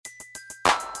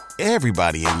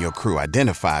Everybody in your crew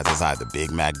identifies as either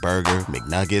Big Mac Burger,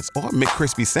 McNuggets, or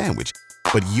McCrispy Sandwich.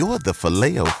 But you're the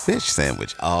Filet-O-Fish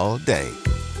Sandwich all day.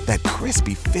 That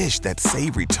crispy fish, that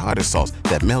savory tartar sauce,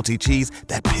 that melty cheese,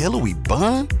 that pillowy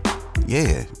bun.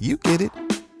 Yeah, you get it.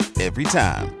 Every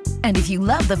time. And if you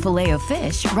love the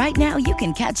Filet-O-Fish, right now you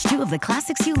can catch two of the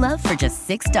classics you love for just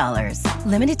 $6.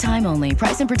 Limited time only.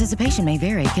 Price and participation may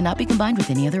vary. Cannot be combined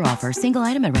with any other offer. Single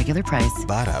item at regular price.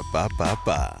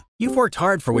 Ba-da-ba-ba-ba. You've worked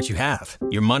hard for what you have.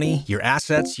 Your money, your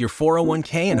assets, your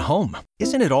 401k, and home.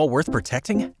 Isn't it all worth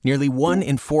protecting? Nearly 1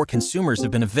 in 4 consumers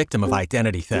have been a victim of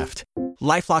identity theft.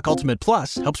 LifeLock Ultimate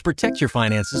Plus helps protect your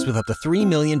finances with up to $3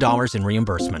 million in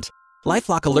reimbursement.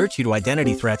 LifeLock alerts you to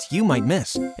identity threats you might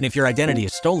miss. And if your identity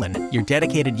is stolen, your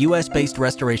dedicated U.S.-based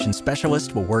restoration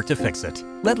specialist will work to fix it.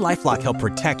 Let LifeLock help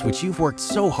protect what you've worked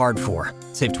so hard for.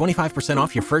 Save 25%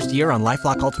 off your first year on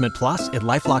LifeLock Ultimate Plus at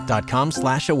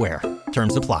LifeLock.com/aware.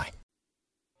 Terms apply.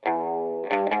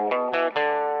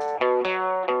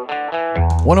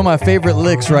 One of my favorite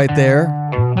licks right there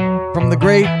from the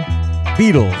great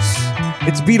Beatles.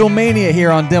 It's Beatlemania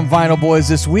here on Dem Vinyl Boyz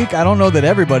this week. I don't know that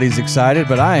everybody's excited,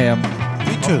 but I am.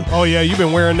 Me too. Oh, yeah, you've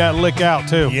been wearing that lick out,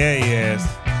 too. Yeah,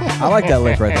 yes. I like that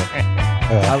lick right there.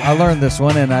 I learned this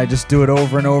one, and I just do it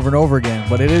over and over and over again.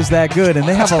 But it is that good, and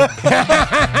they have a...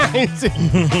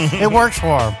 It works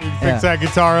for him. Fix that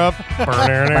guitar up.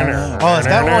 Oh, is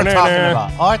that what we're talking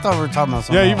about? Oh, I thought we were talking about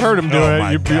something Yeah, you've heard him do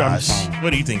else. it. My gosh. I'm- What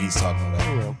do you think he's talking about?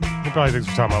 He probably thinks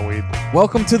we're talking about weed.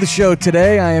 Welcome to the show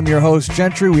today. I am your host,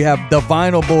 Gentry. We have the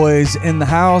Vinyl Boyz in the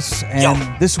house, and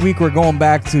this week we're going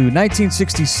back to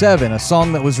 1967, a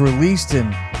song that was released in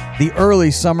the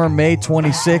early summer, May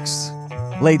 26th,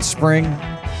 late spring.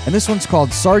 And this one's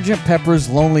called Sgt. Pepper's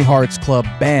Lonely Hearts Club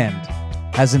Band.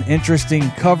 Has an interesting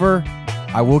cover.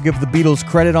 I will give the Beatles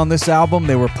credit on this album.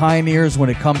 They were pioneers when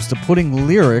it comes to putting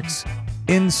lyrics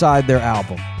inside their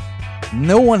album.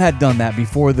 No one had done that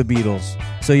before the Beatles,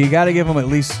 so you got to give them at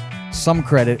least some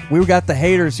credit. We got the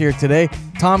haters here today.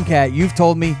 Tomcat, you've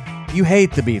told me you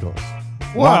hate the Beatles.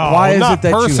 Well, why is not it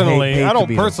that personally. you hate I don't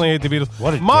the Beatles? personally hate the Beatles.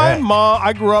 What a my dick. mom,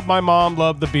 I grew up, my mom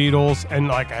loved the Beatles, and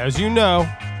like as you know,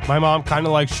 my mom kind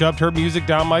of like shoved her music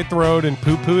down my throat and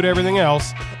poo-pooed everything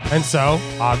else. And so,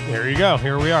 here you go.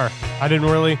 Here we are. I didn't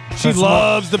really... She That's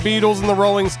loves the Beatles and the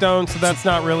Rolling Stones, so that's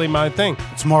not really my thing.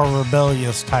 It's more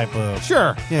rebellious type of...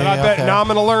 Sure. Yeah, and I yeah, bet okay. now I'm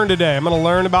going to learn today. I'm going to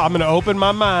learn about... I'm going to open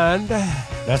my mind.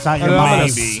 That's not your And I'm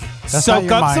mind. gonna That's soak not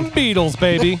your up mind. some Beatles,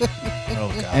 baby.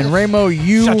 Oh, God. And Ramo,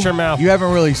 you Shut your mouth. You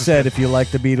haven't really said if you like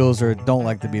the Beatles or don't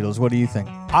like the Beatles. What do you think?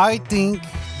 I think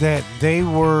that they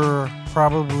were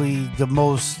probably the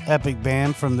most epic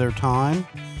band from their time.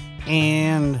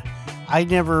 And I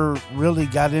never really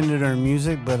got into their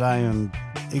music, but I am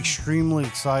extremely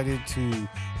excited to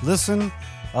listen.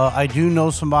 I do know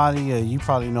somebody, you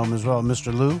probably know him as well,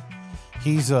 Mr. Lou.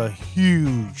 He's a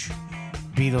huge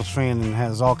Beatles fan and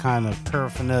has all kind of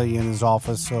paraphernalia in his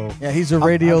office. So Yeah, he's a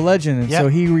radio legend, and yeah. so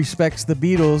he respects the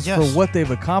Beatles Yes. for what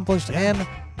they've accomplished and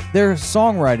their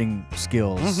songwriting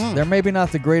skills. Mhm. They're maybe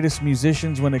not the greatest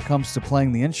musicians when it comes to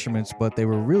playing the instruments, but they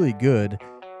were really good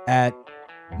at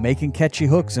making catchy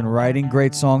hooks and writing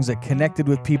great songs that connected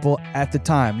with people at the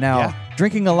time. Now, Yeah.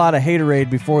 drinking a lot of Haterade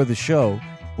before the show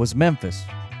was Memphis.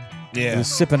 He yeah. was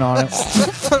sipping on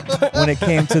it when it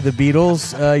came to the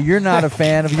Beatles. You're not a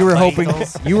fan of. You were hoping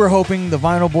the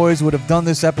Vinyl Boyz would have done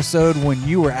this episode when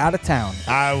you were out of town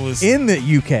I was in the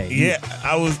UK. Yeah,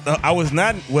 I was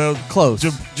not well Close.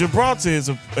 Gibraltar is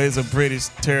a British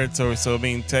territory, so I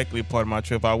mean technically part of my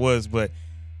trip I was, but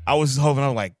I was hoping I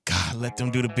was like, God, let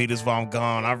them do the Beatles while I'm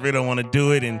gone. I really don't want to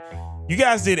do it, and you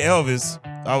guys did Elvis,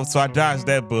 so I dodged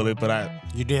that bullet, but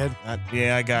You did?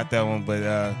 I got that one, but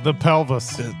The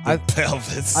pelvis. the I-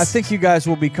 pelvis. I think you guys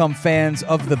will become fans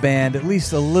of the band at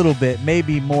least a little bit,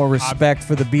 maybe more respect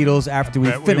for the Beatles after we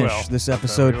bet we finish will. this I bet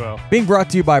episode. we will. Being brought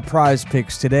to you by Prize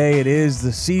Picks today. It is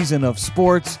the season of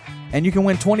sports, and you can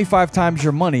win 25 times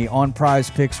your money on Prize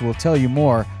Picks. We'll tell you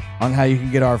more on how you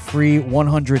can get our free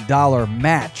 $100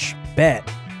 match bet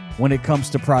when it comes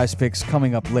to Prize Picks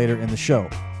coming up later in the show.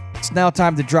 It's now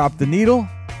time to drop the needle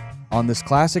on this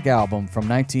classic album from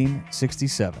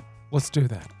 1967. Let's do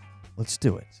that. Let's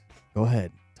do it. Go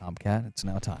ahead, Tomcat. It's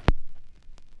now time.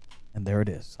 And there it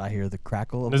is. I hear the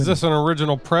crackle of Is the this an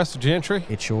original press, Gentry?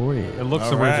 It sure is. It looks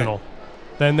All right. original.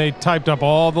 Then they typed up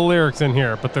all the lyrics in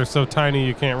here, but they're so tiny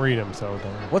you can't read them. So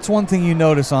What's one thing you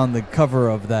notice on the cover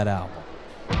of that album?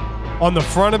 on the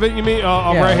front of it, you mean?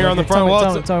 Yeah, Right here on the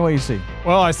front. Tell me what you see.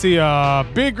 Well, I see a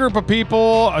big group of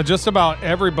people, just about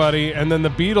everybody, and then the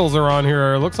Beatles are on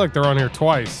here. It looks like they're on here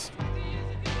twice.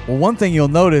 Well, one thing you'll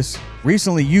notice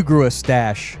recently you grew a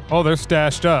stash. Oh, they're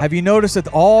stashed up. Have you noticed that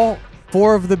all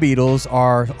 4 of the Beatles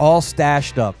are all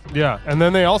stashed up? Yeah, and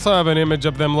then they also have an image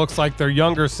of them looks like their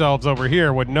younger selves over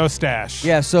here with no stash.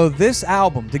 Yeah, so this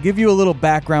album, to give you a little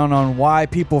background on why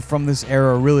people from this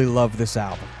era really love this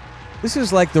album, this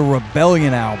is like the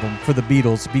rebellion album for the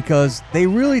Beatles because they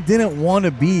really didn't want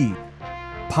to be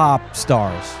pop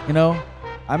stars, you know?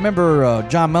 I remember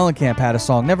John Mellencamp had a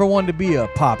song, never wanted to be a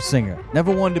pop singer, never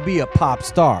wanted to be a pop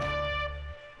star.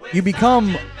 You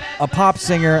become a pop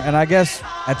singer, and I guess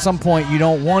at some point you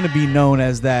don't want to be known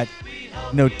as that,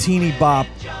 teeny bop,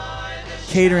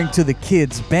 catering to the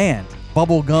kids band,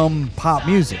 bubblegum pop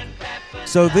music.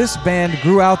 So this band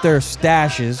grew out their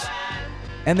stashes,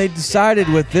 and they decided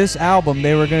with this album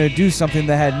they were going to do something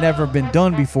that had never been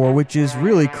done before, which is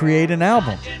really create an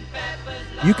album.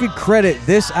 You could credit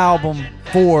this album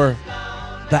for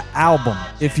the album,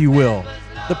 if you will.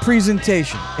 The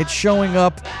presentation. It's showing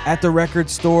up at the record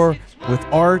store with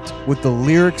art, with the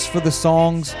lyrics for the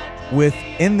songs,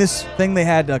 in this thing they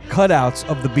had cutouts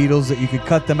of the Beatles that you could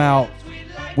cut them out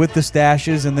with the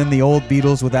stashes, and then the old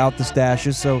Beatles without the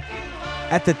stashes. So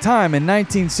at the time in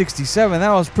 1967,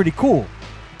 that was pretty cool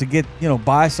to get,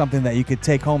 buy something that you could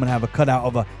take home and have a cutout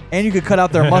of and you could cut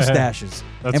out their mustaches.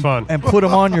 That's fun. And put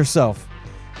them on yourself.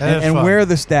 And wear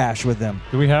the stash with them.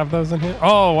 Do we have those in here?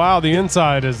 Oh, wow. The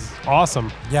inside is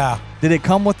awesome. Yeah. Did it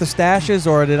come with the stashes,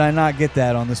 or did I not get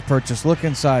that on this purchase? Look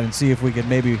inside and see if we could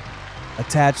maybe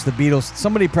attach the Beatles.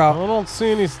 Somebody probably... I don't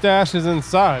see any stashes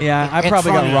inside. Yeah, I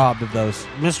probably got robbed of those.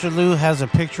 Mr. Lou has a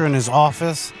picture in his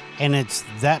office, and it's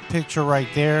that picture right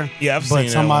there. Yeah, I've seen that.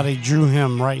 But somebody drew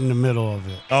him right in the middle of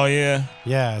it. Oh, yeah?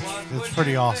 Yeah, it's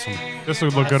pretty awesome. This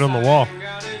would look good on the wall.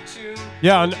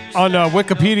 Yeah, on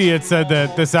Wikipedia it said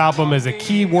that this album is a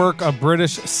key work of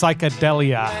British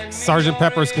psychedelia. Sgt.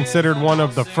 Pepper is considered one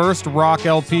of the first rock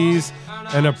LPs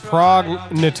and a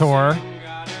progenitor,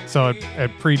 so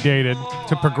it predated,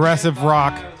 to progressive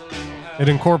rock. It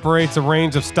incorporates a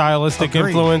range of stylistic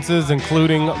influences,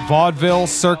 including vaudeville,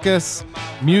 circus,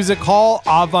 music hall,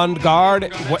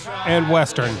 avant-garde, and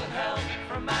Western,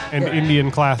 and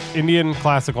Indian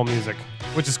classical music,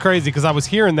 which is crazy because I was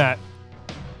hearing that,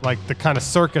 like the kind of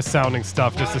circus sounding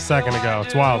stuff just a second ago.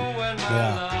 It's wild.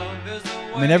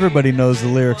 Yeah. I mean, everybody knows the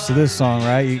lyrics to this song,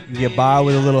 right? You get by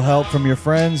with a little help from your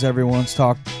friends. Everyone's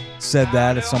said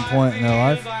that at some point in their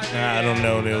life. Nah, I don't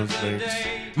know those lyrics.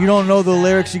 You don't know the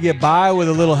lyrics, you get by with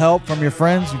a little help from your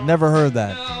friends? You've never heard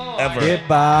that. Ever. Get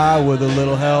by with a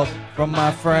little help from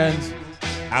my friends.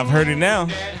 I've heard it now.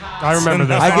 I remember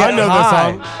this. I know this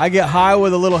song. I get high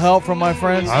with a little help from my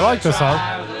friends. I like this song.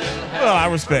 Well, I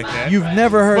respect that. You've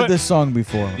never heard this song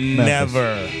before.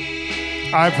 Never.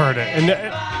 I've heard it. And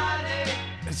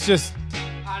it's just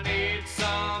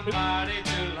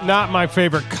not my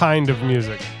favorite kind of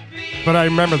music. But I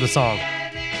remember the song.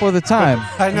 For the time.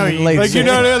 I know you late Like,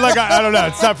 60s. like I don't know.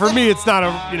 It's not for me. It's not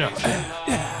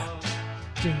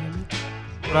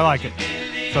but I like it.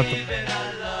 It's not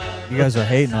You guys are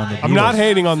hating on the Beatles. I'm not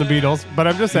hating on the Beatles, but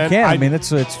I'm just saying. I mean, it's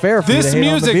fair for you to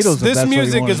hate on the Beatles. This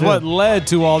music is what led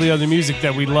to all the other music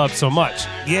that we love so much.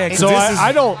 Yeah. So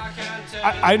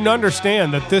I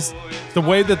understand that the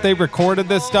way that they recorded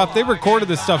this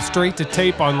stuff straight to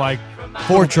tape on like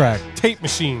 4-track tape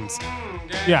machines.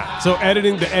 Yeah. So the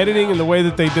editing and the way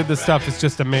that they did this stuff is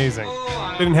just amazing.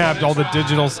 They didn't have all the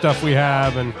digital stuff we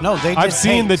have, and I've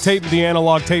seen the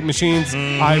analog tape machines.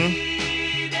 Mm-hmm.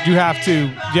 You have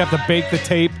to bake the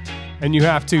tape, and you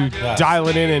have to dial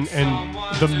it in, and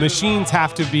the machines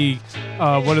have to be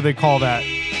what do they call that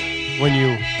when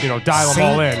you dial them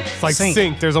all in? It's like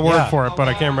sync. There's a word for it, but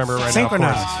I can't remember it right now.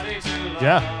 Synchronized.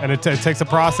 Yeah, and it takes a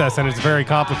process, and it's very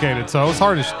complicated. So it's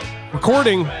hard to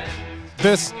recording.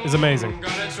 This is amazing.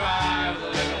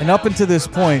 And up until this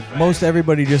point, most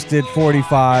everybody just did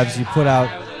 45s. You put out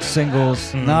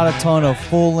singles, not a ton of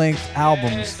full-length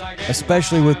albums,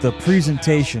 especially with the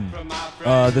presentation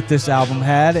that this album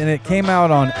had. And it came out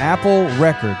on Apple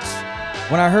Records.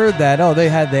 When I heard that, they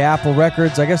had the Apple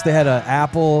Records. I guess they had an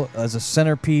Apple as a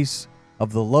centerpiece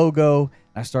of the logo.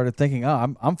 I started thinking,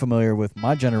 I'm familiar with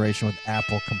my generation with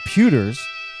Apple computers,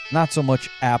 not so much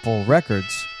Apple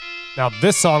Records. Now,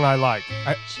 this song I like.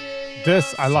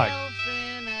 I like.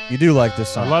 You do like this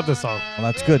song. I love this song. Well,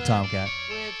 that's good, Tomcat.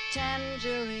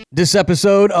 This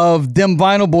episode of Dem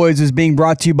Vinyl Boyz is being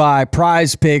brought to you by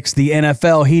Prize Picks, the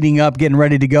NFL heating up, getting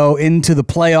ready to go into the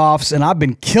playoffs, and I've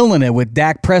been killing it with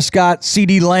Dak Prescott,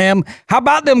 CeeDee Lamb. How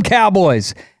about them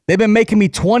Cowboys? They've been making me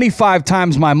 25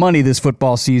 times my money this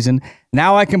football season.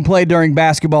 Now I can play during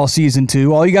basketball season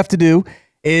too. All you have to do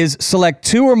is select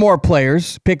 2 or more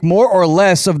players, pick more or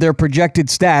less of their projected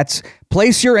stats,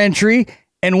 place your entry,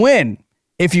 and win.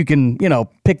 If you can,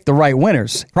 pick the right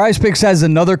winners. Prize Picks has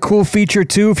another cool feature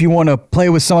too. If you want to play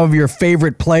with some of your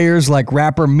favorite players like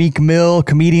rapper Meek Mill,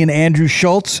 comedian Andrew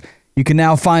Schultz, you can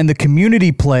now find the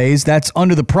community plays. That's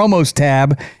under the promos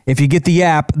tab. If you get the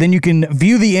app, then you can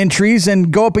view the entries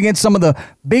and go up against some of the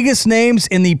biggest names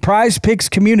in the Prize Picks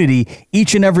community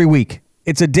each and every week.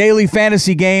 It's a daily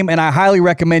fantasy game, and I highly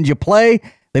recommend you play.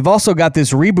 They've also got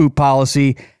this reboot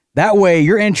policy. That way,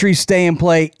 your entries stay in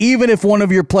play even if one of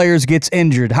your players gets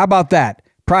injured. How about that?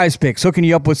 Prize Picks hooking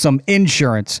you up with some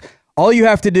insurance. All you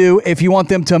have to do, if you want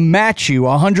them to match you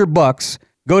 $100,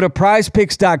 go to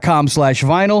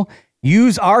prizepicks.com/vinyl.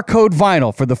 Use our code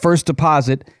VINYL for the first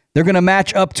deposit. They're going to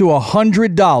match up to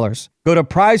 $100. Go to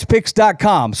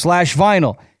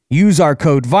prizepicks.com/vinyl. Use our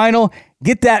code VINYL.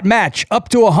 Get that match up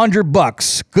to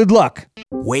 $100. Good luck.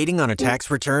 Waiting on a tax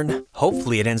return?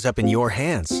 Hopefully it ends up in your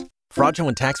hands.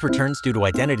 Fraudulent tax returns due to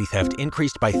identity theft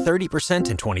increased by 30%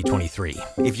 in 2023.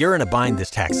 If you're in a bind this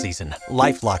tax season,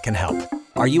 LifeLock can help.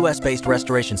 Our U.S.-based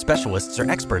restoration specialists are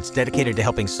experts dedicated to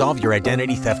helping solve your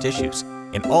identity theft issues.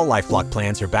 And all LifeLock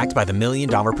plans are backed by the $1 Million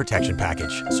Protection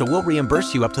Package. So we'll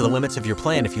reimburse you up to the limits of your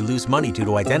plan if you lose money due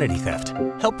to identity theft.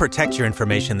 Help protect your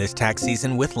information this tax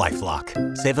season with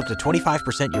LifeLock. Save up to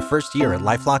 25% your first year at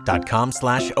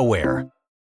LifeLock.com/aware.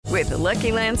 With the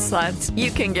Lucky Land Slots, you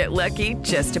can get lucky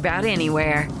just about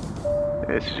anywhere.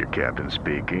 This is your captain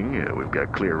speaking. We've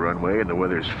got clear runway and the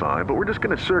weather's fine, but we're just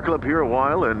going to circle up here a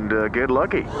while and get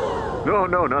lucky.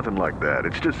 No, nothing like that.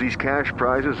 It's just these cash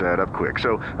prizes add up quick.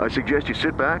 So I suggest you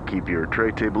sit back, keep your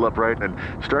tray table upright, and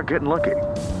start getting lucky.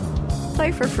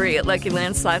 Play for free at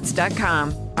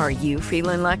LuckyLandSlots.com. Are you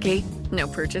feeling lucky? No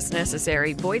purchase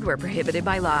necessary. Void where prohibited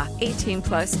by law.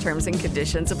 18+ terms and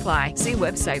conditions apply. See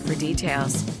website for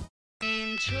details.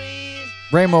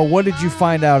 Ramo, what did you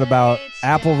find out about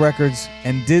Apple Records,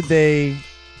 and did they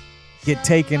get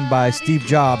taken by Steve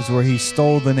Jobs where he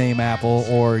stole the name Apple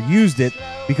or used it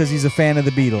because he's a fan of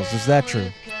the Beatles? Is that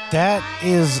true? That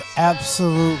is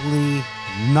absolutely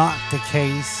not the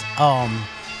case.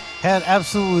 Had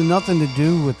absolutely nothing to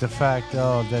do with the fact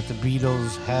that the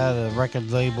Beatles had a record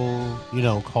label,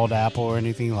 called Apple or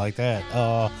anything like that.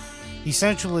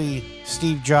 Essentially,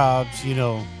 Steve Jobs,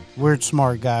 weird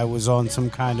smart guy, was on some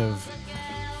kind of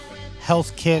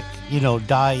health kick,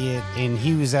 diet, and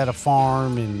he was at a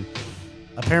farm, and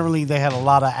apparently they had a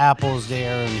lot of apples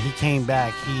there, and he came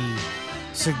back. He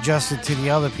suggested to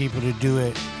the other people to do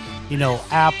it,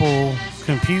 Apple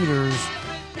computers,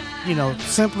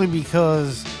 simply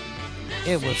because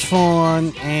it was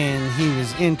fun and he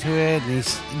was into it, and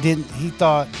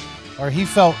he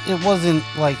felt it wasn't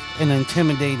like an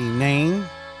intimidating name.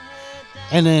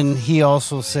 And then he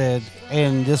also said,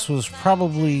 and this was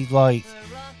probably like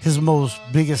his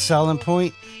biggest selling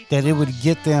point, that it would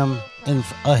get them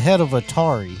ahead of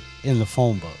Atari in the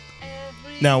phone book.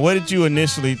 Now, what did you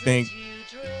initially think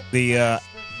got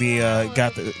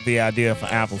the idea for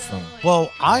Apple from?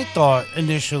 Well, I thought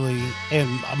initially, and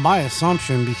my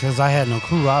assumption, because I had no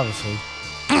clue, obviously,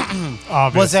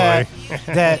 was that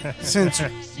since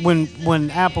when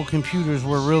Apple computers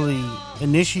were really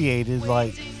initiated,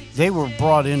 like they were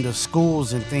brought into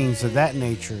schools and things of that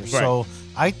nature. Right. So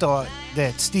I thought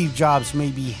that Steve Jobs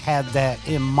maybe had that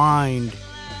in mind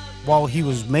while he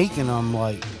was making them.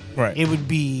 Like, right. It would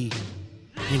be,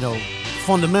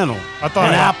 fundamental. I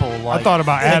thought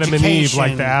about Adam and Eve,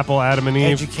 like the Apple Adam and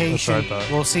Eve. Education.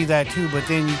 We'll see that too. But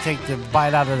then you take the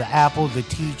bite out of the apple, the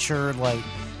teacher, like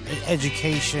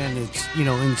education. It's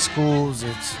in schools.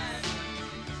 It's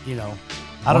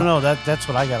I don't know. That's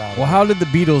what I got out of it. Well, how did the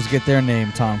Beatles get their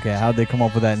name, Tomcat? How did they come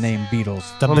up with that name,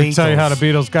 Beatles? Let me tell you how the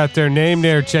Beatles got their name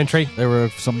there, Gentry. There were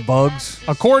some bugs.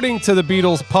 According to the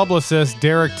Beatles publicist,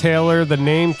 Derek Taylor, the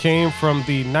name came from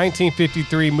the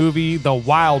 1953 movie The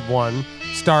Wild One,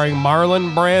 starring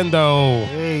Marlon Brando.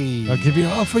 Hey. I'll give you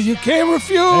an offer you can't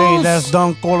refuse. Hey, that's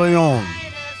Don Corleone.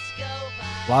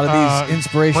 A lot of these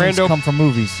inspirations come from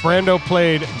movies. Brando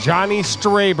played Johnny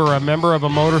Straber, a member of a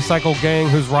motorcycle gang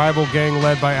whose rival gang,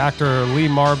 led by actor Lee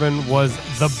Marvin, was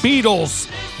the Beatles.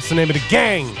 That's the name of the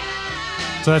gang.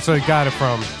 So that's where they got it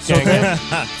from. So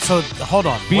hold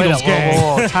on. Beatles gang.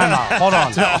 Whoa, time out. Hold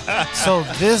on. So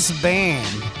this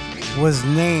band was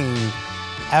named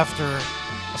after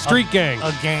a street gang.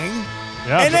 A gang?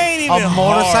 Yeah, it ain't even a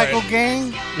motorcycle hard.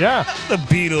 Gang? Yeah. The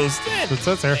Beatles.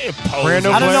 That's there. I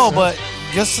don't know, but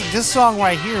just this song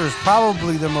right here is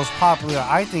probably the most popular,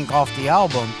 I think, off the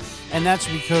album. And that's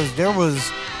because there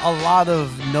was a lot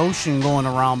of notion going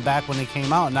around back when it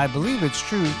came out. And I believe it's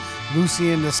true.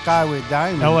 Lucy in the Sky with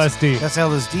Diamonds. LSD. That's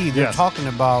LSD. They're talking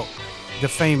about the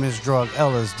famous drug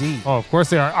LSD. Oh, of course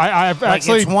they are. I've Like,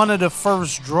 actually. it's one of the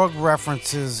first drug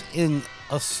references in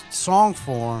a song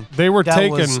form. They were that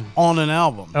taken was on an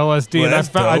album. LSD, Well, and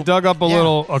that's I dope. dug up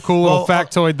a cool little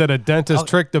factoid that a dentist oh.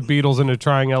 tricked the Beatles into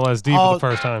trying LSD for the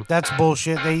first time. That's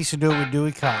bullshit. They used to do it with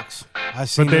Dewey Cox. I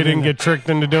seen But they it in didn't the- get tricked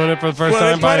into doing it for the first Well,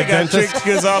 time they by a probably got dentist. tricked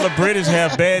because all the British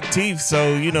have bad teeth,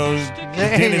 so you know, the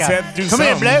dentists you had go. to do Come something.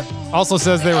 here, Blip. Also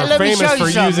says they were Let me famous show you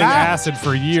for something, using huh? acid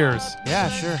for years. Yeah,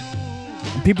 sure.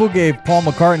 People gave Paul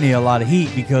McCartney a lot of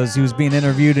heat because he was being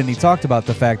interviewed and he talked about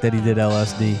the fact that he did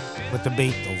LSD. With the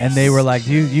Beatles. And they were like,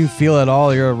 you feel it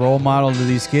all? You're a role model to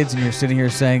these kids and you're sitting here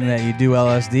saying that you do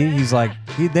LSD? He's like,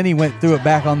 then he went through it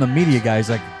back on the media guy. He's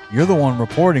like, you're the one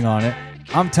reporting on it.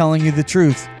 I'm telling you the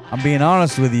truth. I'm being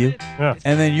honest with you. Yeah.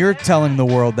 And then you're telling the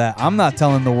world that. I'm not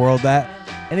telling the world that.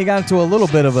 And he got into a little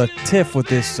bit of a tiff with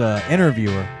this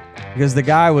interviewer because the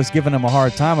guy was giving him a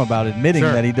hard time about admitting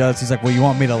Sure. that he does. He's like, well, you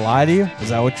want me to lie to you? Is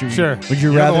that what you... Sure. Would you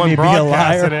You're the rather one me be a liar?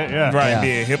 broadcasting it, yeah. Right, Yeah.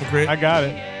 be a hypocrite. I got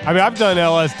it. I mean, I've done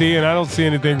LSD, and I don't see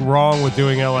anything wrong with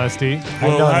doing LSD.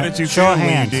 Well, done how it. did you Show feel of when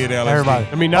you hands, did LSD? everybody.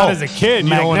 I mean, not Oh, as a kid,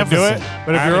 you don't want to do it. magnificent.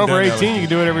 But if I you're haven't over done 18, you can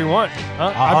do whatever you want. Huh?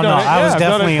 I've Oh, done no, it. I was I've done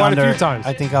definitely it quite under. a few times.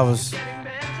 I think I was.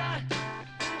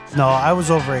 No, I was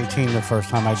over 18 the first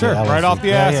time I Sure, did LSD. right off the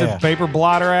Yeah, acid, yeah, paper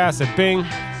blotter acid, bing,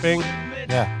 bing.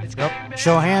 yeah. Yep.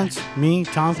 Show of hands. Me,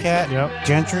 Tomcat, Yep.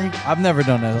 Gentry. I've never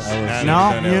done LSD. I've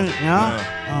No, never done you, LSD. no. No.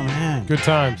 Oh man. Good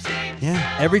times.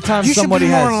 Yeah. Every time You should somebody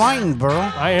be more has... enlightened, bro.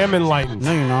 I am enlightened.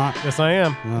 No, you're not. Yes, I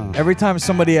am. No. Every time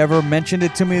somebody ever mentioned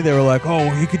it to me, they were like,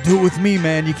 oh, you could do it with me,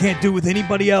 man. You can't do it with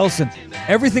anybody else. And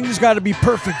everything just got to be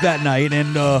perfect that night.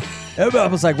 And everybody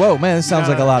was like, whoa, man, this sounds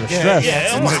like a lot of stress. Yeah,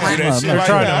 I I'm don't like, wanna do that "Oh, shit man." They're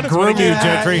trying now. I to just wanna groom you, get-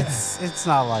 Gentry. It's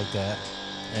not like that.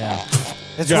 Yeah.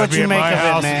 It's You gotta what be you at make my of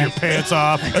house it, man. with your pants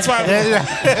off. That's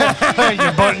why.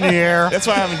 Your butt in the air. That's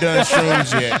why I haven't done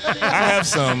shrooms yet. I have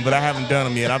some, but I haven't done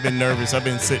them yet. I've been nervous. I've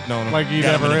been sitting on them. Like you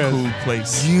Got 'em never in a is. cool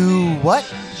place. You what?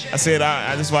 I said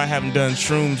that's why I haven't done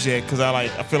shrooms yet because I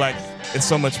feel like it's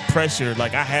so much pressure.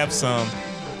 Like I have some,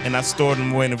 and I stored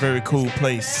them away in a very cool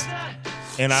place.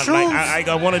 And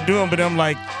I want to do them, but I'm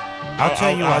like, I'll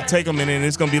tell you I'll what. take them, and then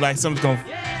it's gonna be like something's gonna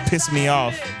piss me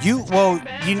off. You might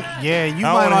wanna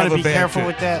want have to a be bad careful trip.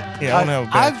 with that. Yeah, I wanna have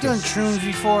a bad I've trip. done shrooms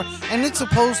before, and it's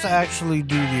supposed to actually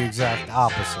do the exact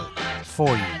opposite for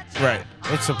you. Right.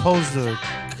 It's supposed to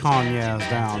calm your ass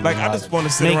down. Like, and, I just wanna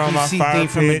sit make around you my see fire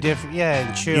things from a pit, different,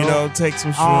 and chill. You know, take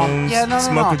some shrooms, no,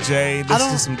 smoke no. a J, I listen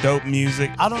don't- to some dope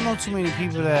music. I don't know too many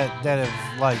people that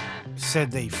have like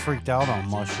said they freaked out on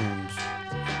mushrooms.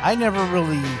 I never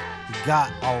really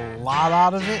got a lot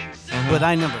out of it, but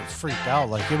I never freaked out.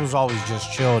 Like it was always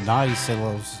just chill, nice. It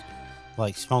was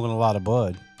like smoking a lot of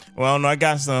bud. Well, no, I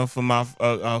got some from my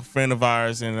a friend of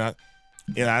ours, and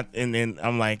then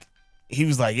I'm like, he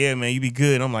was like, "Yeah, man, you be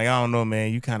good." I'm like, "I don't know,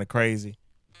 man, you kind of crazy,"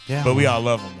 Yeah, but we all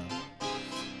love him though.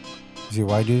 Is he a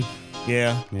white dude?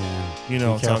 Yeah, Yeah. you know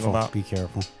Be what I'm talking careful. about. Be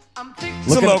careful.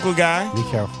 He's a local guy. Be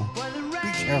careful. Be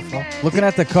careful. Looking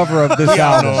at the cover of this We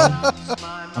all know album, him.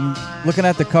 I'm looking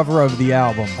at the cover of the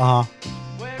album.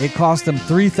 It cost them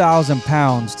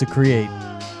 £3,000 to create,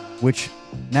 which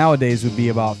nowadays would be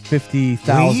about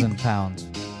 50,000 pounds.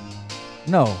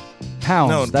 No,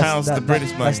 pounds. No, pounds, the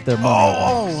British money. That's their money.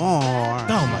 Oh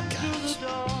my gosh.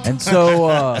 And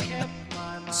so,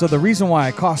 so the reason why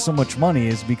it cost so much money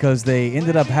is because they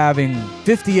ended up having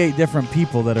 58 different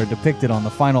people that are depicted on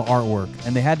the final artwork,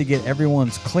 and they had to get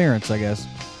everyone's clearance, I guess,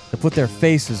 to put their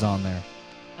faces on there.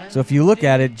 So if you look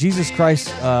at it, Jesus Christ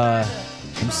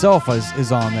himself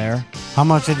is on there. How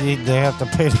much did they have to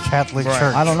pay the Catholic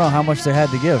Church? I don't know how much they had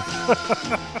to give.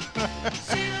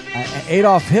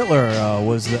 Adolf Hitler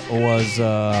was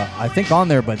I think on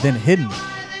there, but then hidden.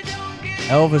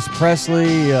 Elvis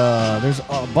Presley, there's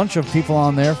a bunch of people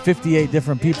on there, 58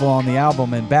 different people on the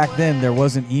album, and back then there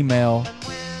wasn't email,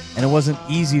 and it wasn't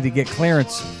easy to get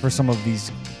clearance for some of these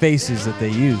faces that they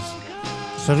used.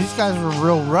 So these guys were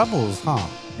real rebels, huh?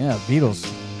 Yeah, Beatles.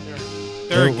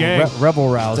 They're a gang. Rebel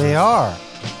rousers. They are.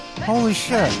 Holy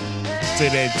shit. Say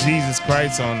that Jesus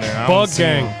Christ on there. I Bug don't see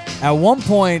gang. him. At one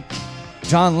point,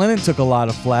 John Lennon took a lot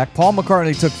of flack. Paul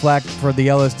McCartney took flack for the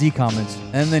LSD comments.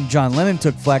 And then John Lennon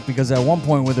took flack because at one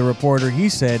point with a reporter, he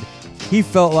said he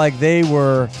felt like they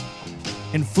were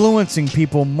influencing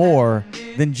people more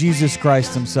than Jesus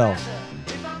Christ himself.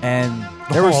 And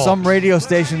there were some radio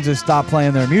stations that stopped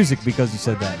playing their music because he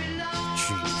said that.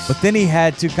 Jeez. But then he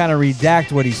had to kind of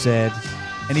redact what he said.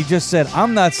 And he just said,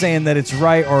 I'm not saying that it's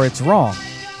right or it's wrong.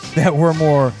 That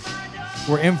we're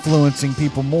influencing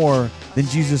people more than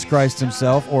Jesus Christ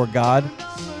himself or God.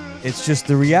 It's just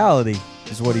the reality,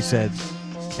 is what he said.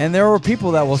 And there were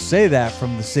people that will say that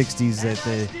from the 60s that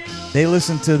they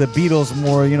listened to the Beatles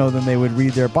more, than they would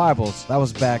read their Bibles. That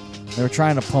was back. They were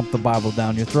trying to pump the Bible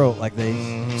down your throat, like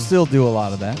they still do a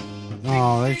lot of that.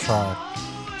 Oh, they try.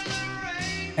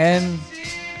 And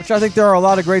which I think there are a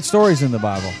lot of great stories in the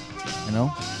Bible,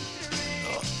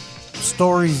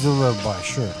 Stories to live by,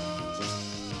 sure.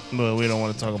 But we don't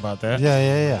want to talk about that.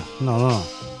 Yeah. No.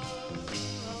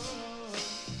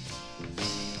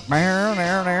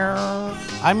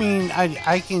 I mean,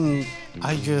 I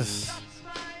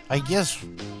guess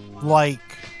like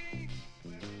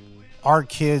our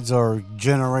kids or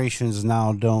generations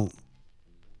now don't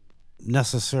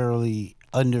necessarily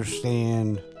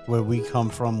understand where we come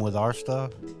from with our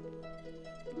stuff.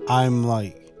 I'm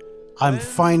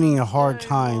finding a hard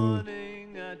time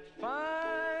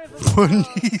putting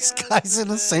these guys in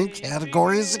the same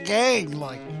category as the gang.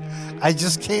 Like, I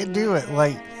just can't do it.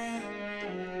 Like,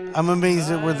 I'm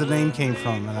amazed at where the name came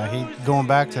from, and I hate going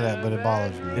back to that, but it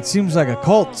bothers me. It seems like a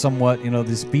cult somewhat,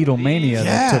 this Beatlemania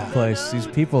that took place. These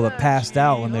people that passed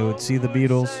out when they would see the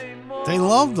Beatles. They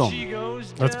loved them.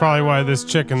 That's probably why this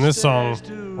chick in this song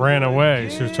ran away.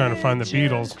 She was trying to find the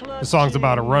Beatles. The song's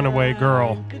about a runaway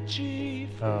girl.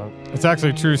 It's actually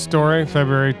a true story.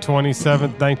 February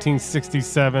 27th,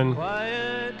 1967.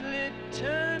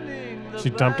 She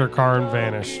dumped her car and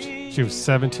vanished. She was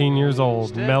 17 years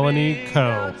old. Melanie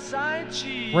Coe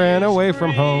ran away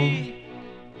from home.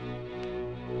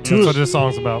 That's what this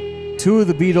song's about. Two of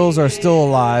the Beatles are still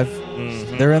alive.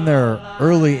 They're in their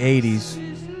early 80s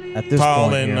at this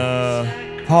point.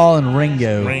 Paul and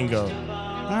Ringo.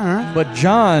 But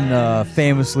John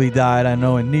famously died, I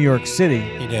know, in New York City.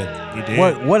 He did.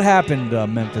 What happened,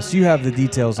 Memphis? You have the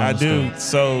details on this. I do.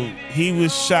 So he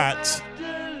was shot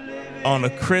on a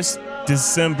crisp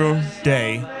December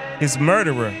day. His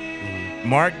murderer,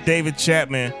 Mark David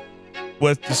Chapman,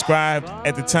 was described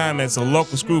at the time as a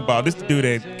local screwball. This is the dude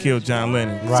that killed John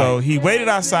Lennon. Right. So he waited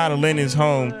outside of Lennon's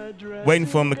home, waiting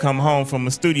for him to come home from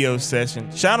a studio session.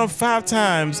 Shot him 5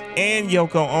 times and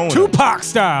Yoko Ono. Tupac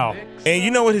style. And you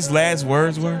know what his last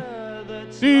words were?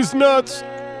 These nuts.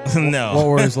 No. What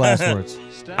were his last words?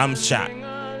 I'm shot.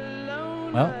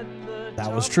 Well,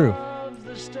 that was true.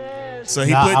 So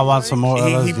he I want some more.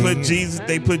 He put Jesus.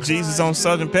 They put Jesus on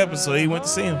Sgt. Pepper, so he went to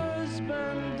see him.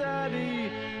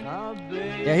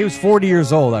 Yeah, he was 40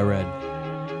 years old, I read.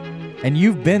 And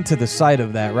you've been to the site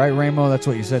of that, right, Ramo? That's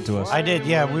what you said to us. I did,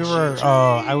 yeah. We were.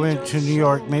 I went to New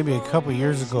York maybe a couple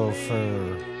years ago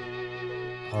for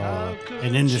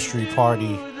an industry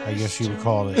party, I guess you would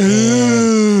call it.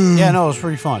 And, yeah, no, it was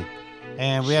pretty fun,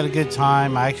 and we had a good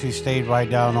time. I actually stayed right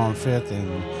down on 5th,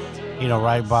 and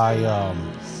right by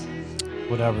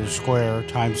whatever square,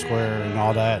 Times Square, and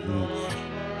all that. And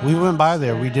we went by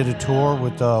there. We did a tour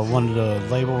with one of the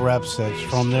label reps that's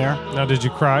from there. Now, did you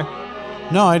cry?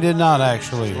 No, I did not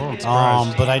actually.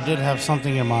 Oh, but I did have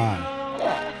something in my eye.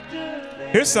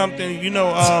 Here's something,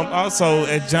 also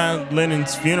at John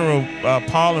Lennon's funeral,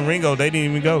 Paul and Ringo, they didn't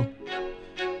even go.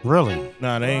 Really?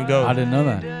 No, they didn't go. I didn't know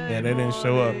that. Yeah, they didn't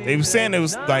show up. They were saying it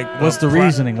was like... What's the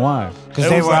reasoning why? Because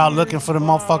they were out looking for the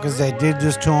motherfuckers that did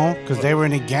this to them, because they were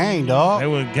in a gang, dog. They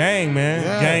were a gang, man.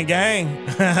 Yeah. Gang.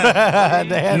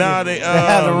 they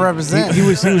had to represent. He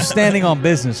was standing on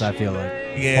business, I feel like.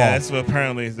 Yeah, that's what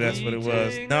it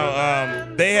was.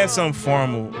 No, they had something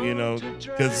formal,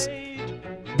 because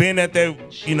being that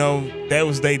that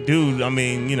was they dude. I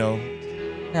mean,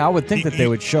 Yeah, I would think that they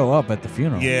would show up at the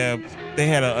funeral. Yeah, they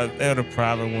had a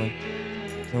private one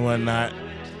and whatnot.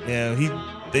 Yeah,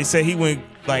 they said he went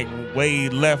like way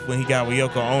left when he got with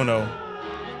Yoko Ono.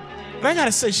 And I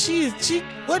gotta say,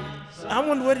 what? I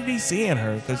wonder what did he see in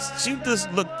her, because she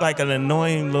just looked like an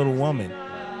annoying little woman.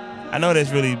 I know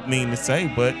that's really mean to say,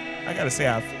 but I gotta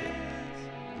say, I feel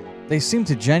they seem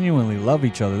to genuinely love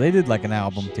each other. They did like an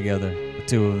album together, the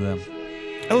two of them.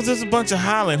 It was just a bunch of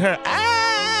hollering. The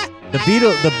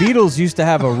Beatles used to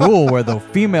have a rule where the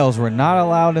females were not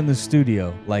allowed in the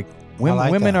studio. Like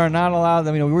women are not allowed.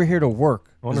 I mean, we were here to work.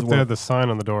 I wonder if they had the sign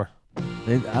on the door. I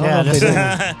don't know if they did.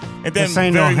 And then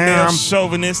very male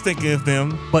chauvinistic of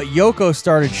them. But Yoko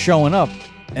started showing up.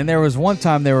 And there was one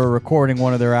time they were recording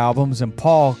one of their albums, and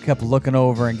Paul kept looking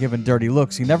over and giving dirty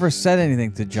looks. He never said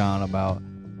anything to John about,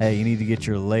 hey, you need to get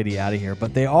your lady out of here.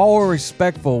 But they all were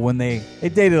respectful when they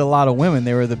dated a lot of women.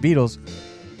 They were the Beatles.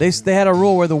 They had a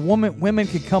rule where the women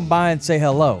could come by and say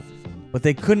hello, but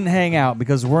they couldn't hang out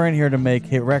because we're in here to make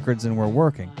hit records and we're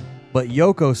working. But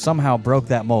Yoko somehow broke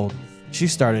that mold. She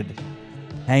started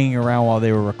hanging around while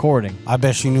they were recording. I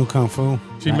bet she knew Kung Fu.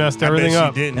 She messed everything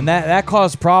up. And that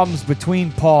caused problems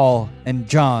between Paul and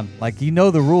John. Like, the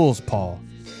rules, Paul.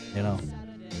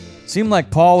 Seemed like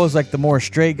Paul was like the more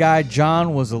straight guy.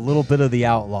 John was a little bit of the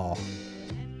outlaw.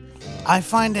 I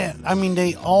find that, I mean,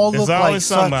 they all There's look like always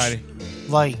somebody.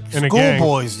 like In a gang.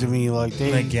 schoolboys to me. Like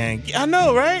In a gang. I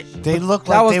know, right? they look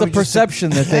That like was they the were just a-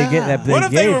 perception that they get. That What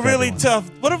if they gave were really everyone. tough?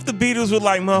 What if the Beatles were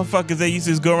like motherfuckers that used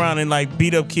to just go around and like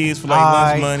beat up kids for like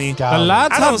I lunch money? doubt The it.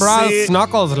 lads I don't have brown see it.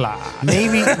 snuggles la.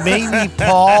 Maybe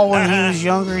Paul when he was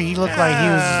younger, he looked like he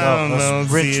I don't was know, a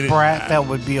see rich it. brat that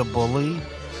would be a bully.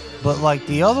 But like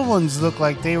the other ones look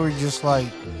like they were just like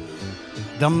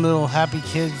dumb little happy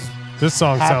kids, This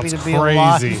song happy sounds to be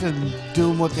alive crazy. and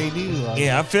doing what they do. Like,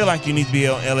 Yeah, I feel like you need to be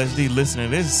on LSD listening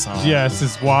to this song. Yeah, this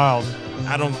is wild.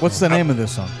 I don't. What's the name of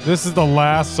this song? This is the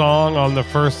last song on the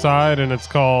first side, and it's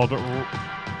called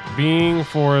Being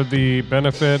for the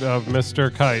Benefit of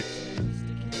Mr. Kite.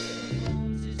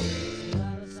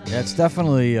 Yeah, it's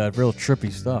definitely real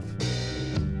trippy stuff.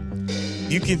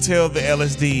 You can tell the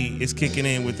LSD is kicking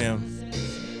in with them.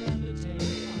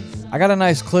 I got a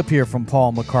nice clip here from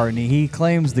Paul McCartney. He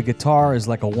claims the guitar is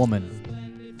like a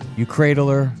woman. You cradle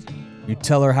her, you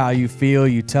tell her how you feel,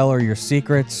 you tell her your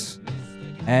secrets,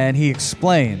 and he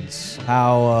explains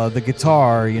how the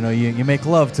guitar, you make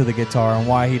love to the guitar and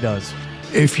why he does.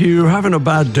 If you're having a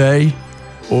bad day,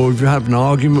 or if you have an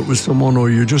argument with someone, or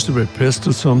you're just a bit pissed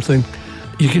or something,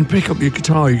 you can pick up your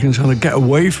guitar, you can kind of get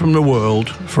away from the world,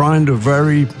 find a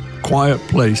very quiet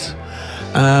place,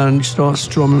 and start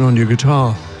strumming on your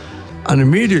guitar. And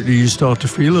immediately you start to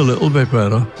feel a little bit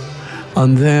better.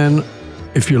 And then,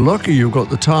 if you're lucky, you've got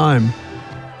the time,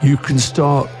 you can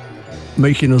start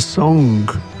making a song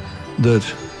that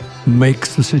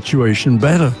makes the situation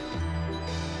better.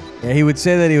 Yeah, he would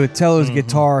say that he would tell his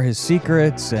guitar his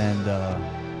secrets, and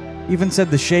even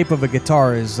said the shape of a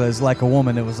guitar is like a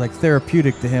woman. It was like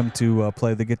therapeutic to him to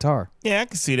play the guitar. Yeah, I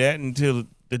can see that until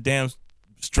the damn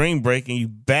string break and you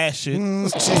bash it.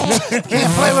 Can't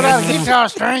play without a guitar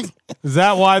string. Is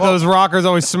that why those rockers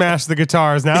always smash the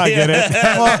guitars? Now I get it.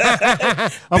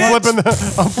 I'm flipping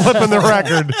the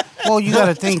record. Well, you got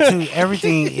to think too.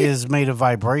 Everything is made of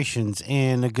vibrations,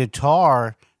 and a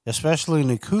guitar, especially an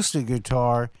acoustic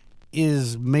guitar,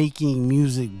 is making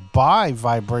music by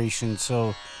vibration.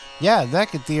 So, yeah, that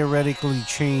could theoretically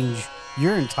change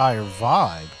your entire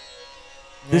vibe.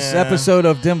 This episode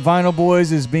of Dem Vinyl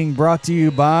Boyz is being brought to you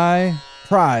by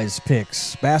Prize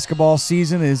Picks. Basketball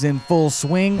season is in full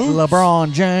swing. Oops.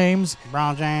 LeBron James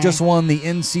James just won the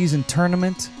in-season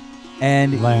tournament,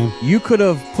 and Lame. you could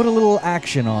have put a little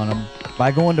action on him by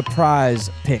going to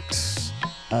Prize Picks.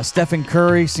 Stephen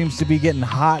Curry seems to be getting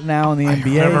hot now in the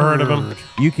NBA. Never heard of him.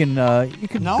 You can No?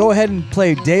 go ahead and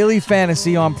play daily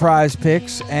fantasy on Prize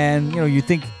Picks, and you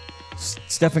think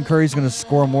Stephen Curry's going to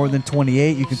score more than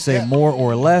 28. You can say more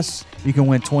or less. You can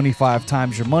win 25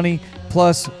 times your money.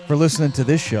 Plus, for listening to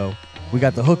this show, we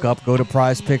got the hookup. Go to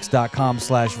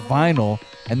prizepicks.com/vinyl,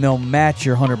 and they'll match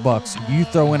your $100. You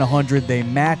throw in 100, they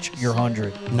match your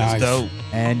 100. Nice. Dope.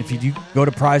 And if you do go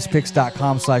to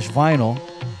prizepicks.com/vinyl,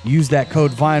 use that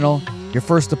code vinyl, your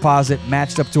first deposit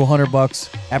matched up to $100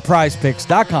 at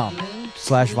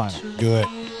prizepicks.com/vinyl. Do it.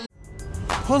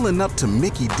 Pulling up to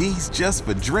Mickey D's just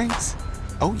for drinks?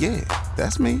 Oh yeah,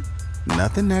 that's me.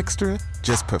 Nothing extra,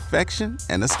 just perfection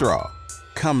and a straw.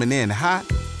 Coming in hot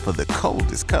for the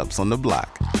coldest cups on the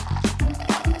block.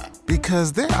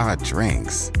 Because there are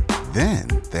drinks. Then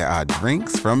there are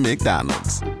drinks from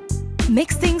McDonald's.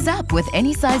 Mix things up with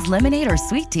any size lemonade or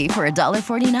sweet tea for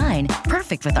 $1.49.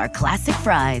 Perfect with our classic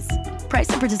fries. Price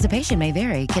and participation may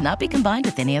vary. Cannot be combined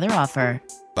with any other offer.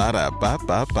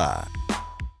 Ba-da-ba-ba-ba.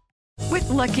 With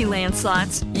Lucky Land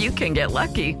Slots, you can get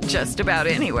lucky just about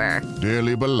anywhere.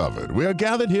 Dearly beloved, we are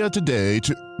gathered here today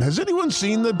to... Has anyone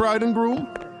seen the bride and groom?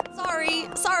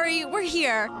 Sorry, we're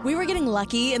here. We were getting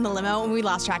lucky in the limo and we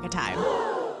lost track of time.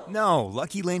 No,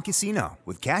 Lucky Land Casino,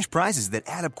 with cash prizes that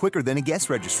add up quicker than a guest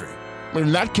registry.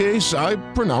 In that case, I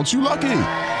pronounce you lucky.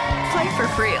 Play for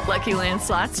free at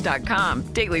LuckyLandSlots.com.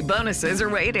 Daily bonuses are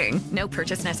waiting. No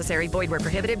purchase necessary. Void where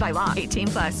prohibited by law.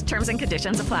 18+. Terms and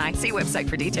conditions apply. See website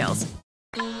for details.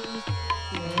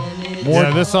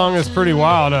 Yeah, this song is pretty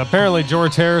wild. Apparently,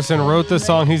 George Harrison wrote this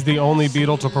song. He's the only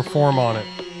Beatle to perform on it.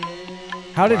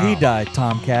 How did he die,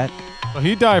 Tomcat? Well,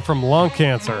 he died from lung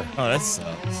cancer. Oh, that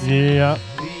sucks. Yeah.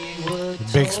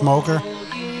 Big smoker.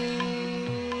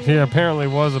 He apparently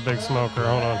was a big smoker.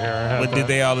 Hold on here. But did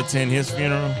they all attend his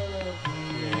funeral?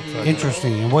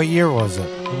 Interesting. And what year was it?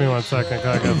 Give me 1 second. I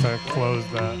got to close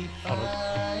that. Hold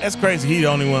on. That's crazy. He the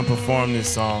only one performed this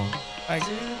song. Like,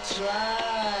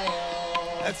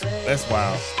 that's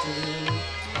wild.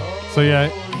 So yeah,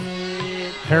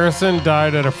 Harrison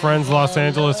died at a friend's Los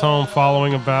Angeles home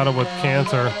following a battle with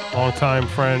cancer. Longtime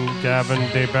friend Gavin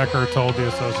DeBecker told the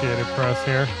Associated Press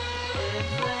here.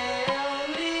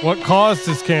 What caused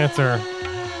his cancer?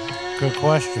 Good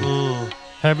question.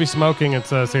 Heavy smoking, it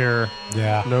says here.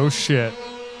 Yeah. No shit.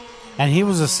 And he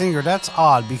was a singer. That's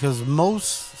odd because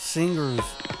most singers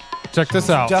Check this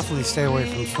out. definitely stay away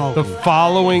from smoking. The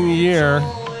following year,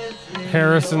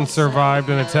 Harrison survived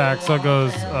an attack. So it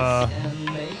goes,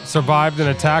 survived an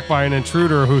attack by an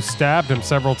intruder who stabbed him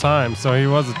several times. So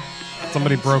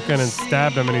somebody broke in and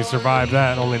stabbed him, and he survived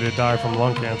that, only to die from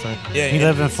lung cancer. Yeah, he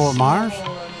lived in Fort Myers?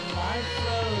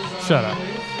 Shut up.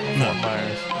 Fort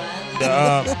Myers.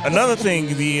 Another thing,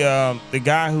 the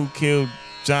guy who killed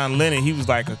John Lennon, he was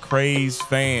like a crazed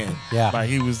fan. Yeah. Like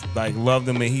he was like loved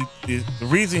him, and the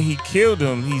reason he killed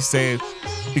him, he said,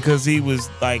 because he was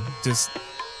like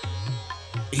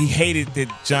he hated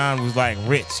that John was like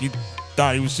rich. He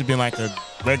thought he should have been like a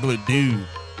regular dude.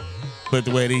 But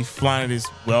the way they flaunted his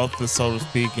wealth, so to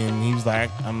speak, and he was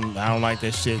like, I don't like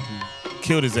that shit, and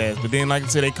killed his ass. But then, like I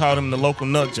said, they called him the local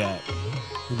nut job.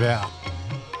 Yeah.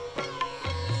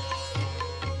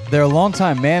 Their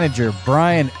longtime manager,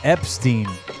 Brian Epstein.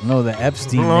 No, the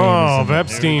Epstein name. Of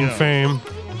Epstein fame.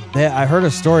 I heard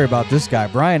a story about this guy.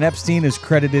 Brian Epstein is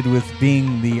credited with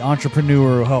being the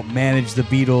entrepreneur who helped manage the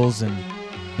Beatles, and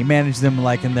he managed them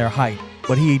like in their height.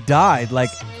 But he died like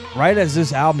right as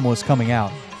this album was coming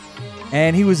out.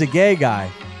 And he was a gay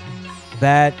guy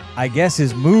that I guess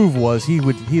his move was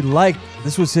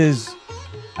this was his,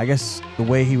 I guess the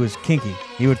way he was kinky.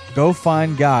 He would go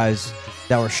find guys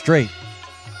that were straight.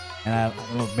 And I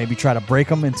don't know, maybe try to break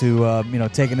them into,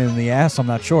 taking it in the ass. I'm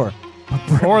not sure.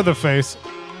 Or the face.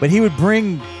 But he would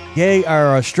bring gay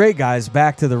or straight guys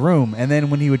back to the room. And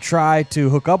then when he would try to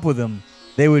hook up with them,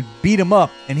 they would beat him up.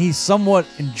 And he somewhat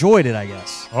enjoyed it, I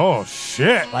guess. Oh,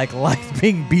 shit. Like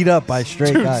being beat up by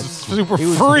straight guys. Super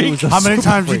freak. How many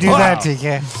times you do that,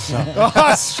 TK?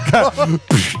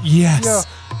 Yes.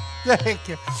 Thank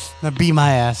you. Now beat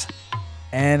my ass.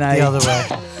 And the other way.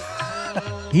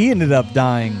 He ended up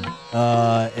dying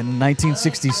in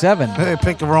 1967. They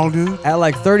picked the wrong dude? At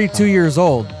like 32 years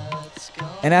old.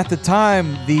 And at the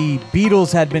time, the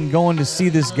Beatles had been going to see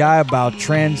this guy about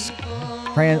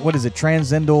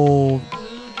transcendental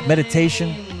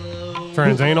meditation?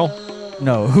 Transanal?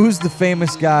 No, who's the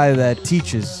famous guy that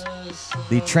teaches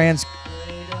the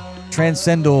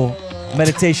transcendental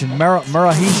meditation?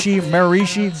 Maharishi?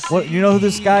 What, you know who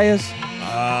this guy is?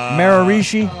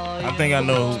 Maharishi? I think I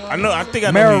know. I think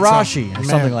I know. Maharishi or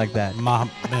something like that.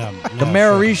 The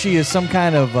Maharishi is some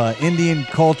kind of Indian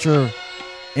culture,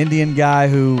 Indian guy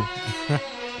who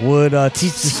would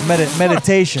teach this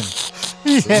meditation.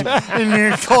 Yeah,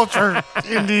 Indian culture,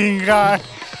 Indian guy.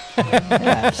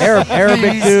 Yeah.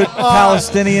 Arabic dude,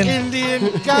 Palestinian.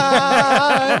 Indian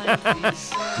guy.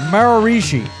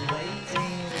 Maharishi.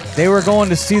 They were going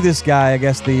to see this guy, I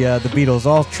guess the Beatles,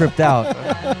 all tripped out,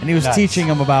 and he was teaching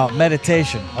them about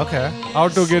meditation. Okay. How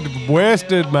to get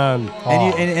wasted, man.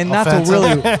 And not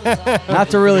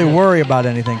to really worry about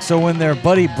anything. So when their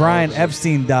buddy Brian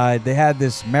Epstein died, they had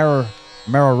this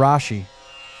Maharishi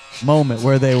moment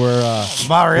where they were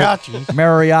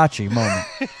mariachi moment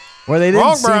where they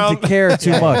didn't seem to care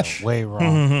too much. Way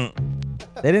wrong.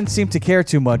 They didn't seem to care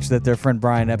too much that their friend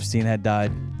Brian Epstein had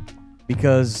died.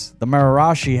 Because the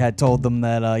Maharishi had told them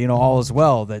that, all is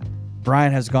well, that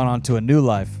Brian has gone on to a new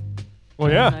life. Well,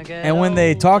 yeah. And when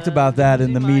they talked about that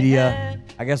in the media,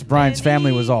 I guess Brian's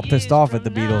family was all pissed off at the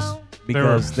Beatles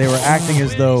because they were acting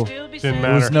as though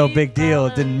it was no big deal.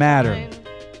 It didn't matter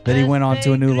that he went on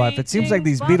to a new life. It seems like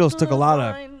these Beatles took a lot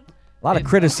of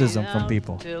criticism from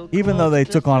people, even though they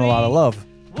took on a lot of love.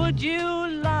 Would you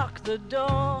lock the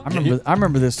door? I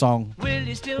remember this song.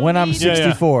 When I'm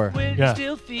 64. Yeah.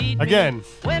 Again,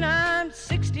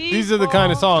 these are the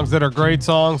kind of songs that are great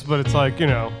songs, but it's like,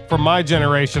 for my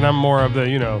generation, I'm more of the,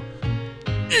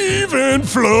 even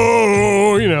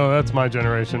flow. That's my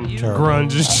generation.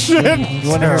 Grunge and shit. You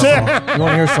want to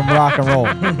hear some rock and roll?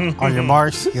 On your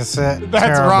marks, get set. That's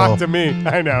terrible. rock to me.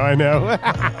 I know.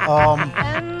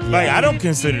 I don't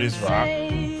consider this rock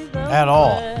at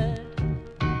all.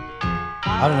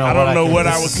 I don't know what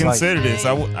I would consider this.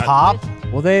 Pop?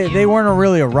 Well, they weren't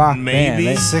really a rock band.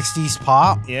 Maybe 60s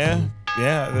pop? Yeah,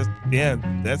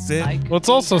 that's it. Well, it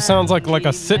also sounds like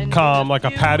a sitcom, like a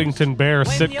Paddington Bear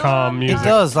sitcom music. It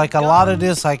does. Like a lot of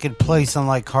this I could play some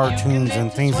like cartoons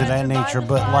and things of that nature,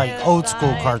 but like old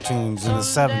school cartoons in the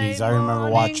 70s. I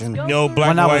remember watching black when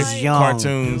and I white was young.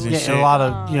 cartoons and shit. A lot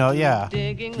of,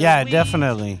 Yeah,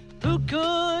 definitely. Who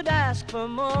could ask for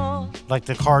more? Like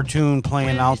the cartoon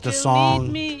playing out the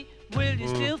song. Will you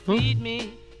still feed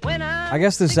me when I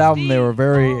guess this album, they were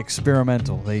very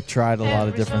experimental. They tried a lot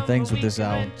of different things with this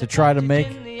album to try to make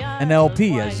an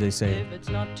LP, as they say. If it's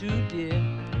not too dear,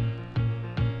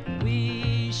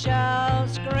 we shall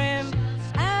scream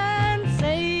and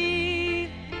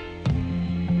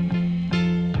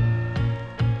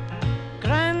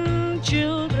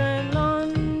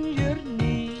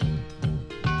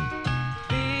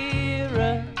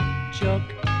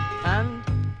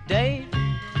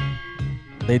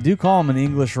They do call them an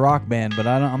English rock band, but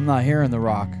I'm not hearing the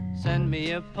rock. Send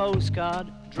me a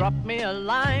postcard, drop me a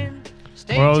line.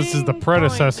 Well, this is the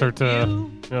predecessor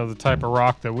to the type of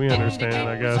rock that we understand,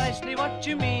 I guess. Precisely what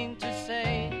you mean to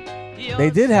say. They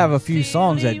did have a few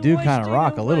songs that do kind of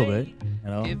rock a little bit.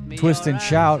 Twist and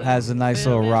Shout has a nice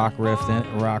little rock riff in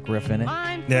it.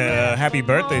 The Happy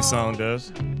Birthday song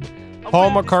does.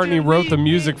 Paul McCartney wrote the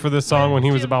music for this song when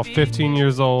he was about 15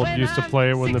 years old. Used to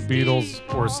play it when the Beatles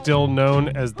were still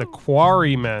known as the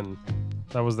Quarrymen.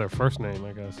 That was their first name,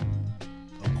 I guess.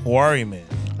 Quarrymen.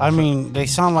 I mean, they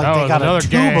sound like they got a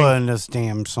tuba in this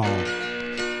damn song.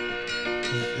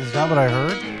 Is that what I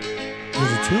heard?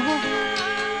 There's a tuba?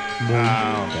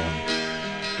 Wow.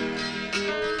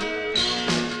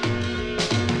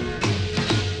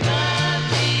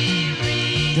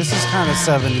 This is kind of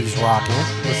 70s rocky.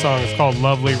 The song is called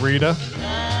Lovely Rita,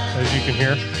 as you can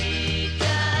hear.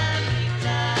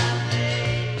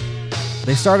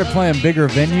 They started playing bigger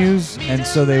venues, and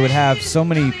so they would have so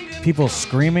many people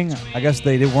screaming. I guess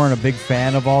they weren't a big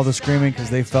fan of all the screaming because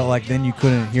they felt like then you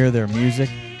couldn't hear their music.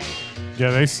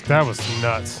 Yeah, that was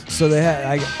nuts. So they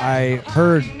had. I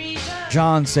heard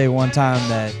John say one time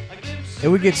that it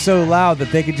would get so loud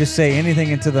that they could just say anything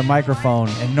into the microphone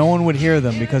and no one would hear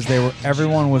them because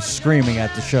everyone was screaming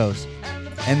at the shows.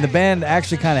 And the band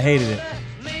actually kind of hated it.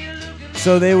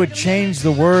 So they would change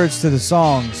the words to the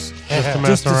songs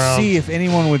just to see if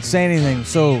anyone would say anything.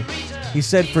 So he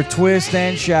said for Twist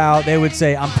and Shout, they would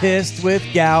say, "I'm pissed with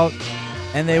gout."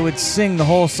 And they would sing the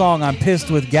whole song, "I'm pissed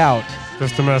with gout."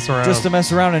 Just to mess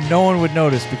around. And no one would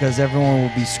notice because everyone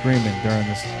would be screaming during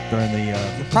the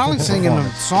probably singing them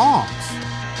songs.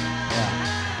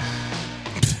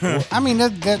 Yeah. I mean,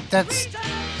 that's.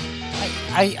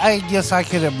 I guess I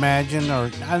could imagine,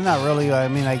 or I'm not really. I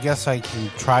mean, I guess I can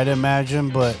try to imagine,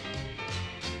 but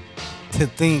to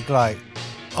think like,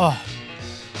 oh,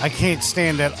 I can't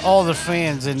stand that all the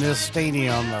fans in this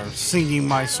stadium are singing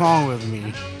my song with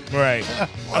me. Right.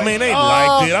 I mean, they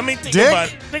liked it. I mean,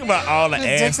 think about all the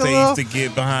ass they used to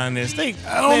get behind this. I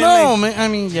don't know, man. I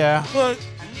mean, yeah. Well,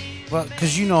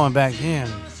 because back then,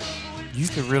 you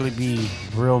could really be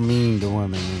real mean to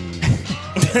women.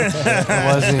 It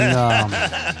wasn't.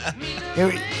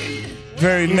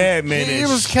 Very madman-ish. It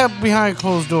was kept behind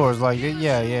closed doors. Like,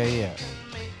 yeah.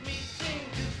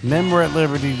 Men were at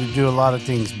liberty to do a lot of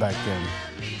things back then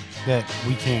that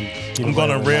we can't get I'm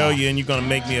going to rail now. you and you're going to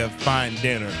make me a fine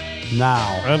dinner.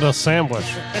 Now. And a sandwich.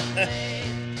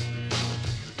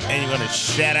 And you're going to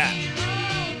shut up.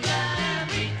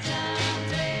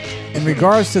 In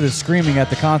regards to the screaming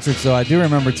at the concerts, though, I do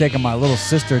remember taking my little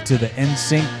sister to the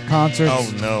NSYNC concerts. Oh,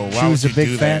 no. Why she was would a big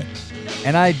you do fan. that?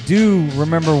 And I do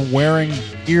remember wearing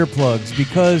earplugs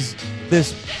because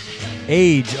this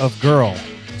age of girl.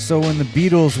 So when the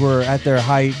Beatles were at their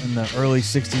height in the early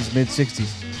 60s, mid-60s,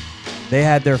 they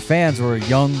had their fans were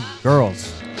young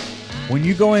girls. When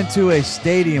you go into a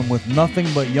stadium with nothing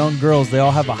but young girls, they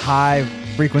all have a high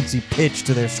frequency pitch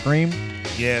to their scream.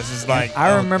 Yes, it's like...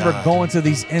 I remember going to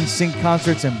these NSYNC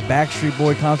concerts and Backstreet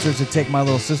Boy concerts to take my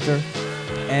little sister,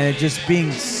 and it just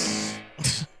being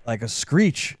like a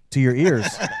screech to your ears.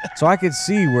 So I could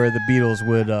see where the Beatles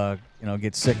would,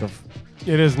 get sick of.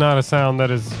 It is not a sound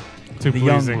that is too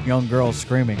pleasing. Young girls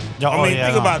screaming. I mean,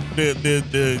 think about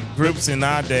the groups in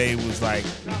our day was like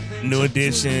New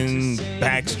Edition,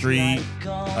 Backstreet,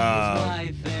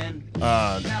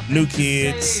 New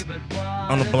Kids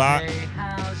on the Block.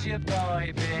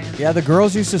 Yeah, the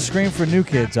girls used to scream for New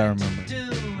Kids, I remember.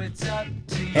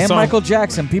 And Michael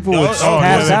Jackson. People would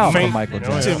pass out for Michael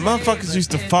Jackson. Motherfuckers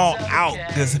used to fall out.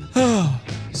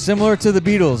 Similar to the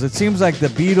Beatles. It seems like the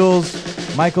Beatles,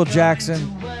 Michael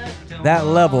Jackson, that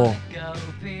level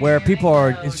where people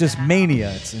are, it's just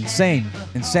mania. It's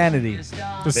insanity.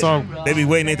 This song, they be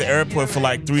waiting at the airport for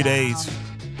like 3 days.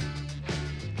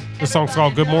 This song's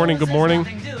called Good Morning, Good Morning.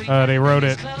 They wrote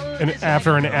it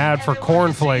after an ad for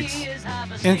cornflakes.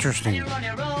 Interesting.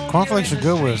 Cornflakes are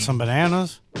good with some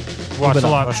bananas. Watch a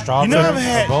lot of strawberry.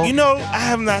 I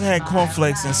have not had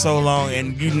cornflakes in so long,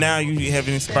 and you have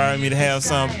inspired me to have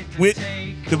some with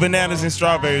the bananas and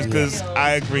strawberries because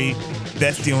I agree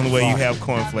that's the only way you have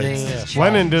cornflakes. Yeah.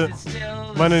 Lennon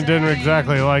didn't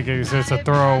exactly like it. He said it's a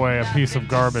throwaway, a piece of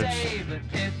garbage.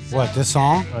 What, this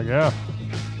song? Yeah.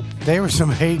 They were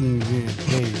some hating.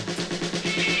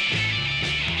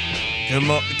 Good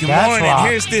morning. Rock.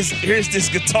 Here's this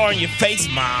guitar in your face,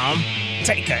 Mom.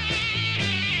 Take it.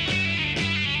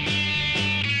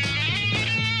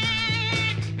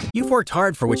 You've You've worked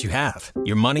hard for what you have.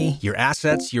 Your money, your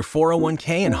assets, your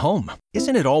 401k, and home.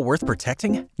 Isn't it all worth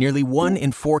protecting? Nearly 1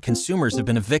 in 4 consumers have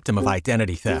been a victim of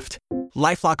identity theft.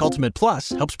 LifeLock Ultimate Plus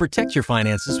helps protect your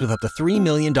finances with up to $3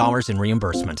 million in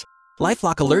reimbursement.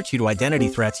 LifeLock alerts you to identity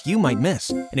threats you might miss.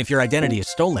 And if your identity is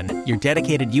stolen, your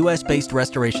dedicated U.S.-based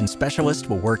restoration specialist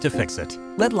will work to fix it.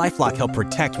 Let LifeLock help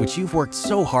protect what you've worked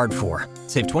so hard for.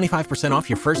 Save 25% off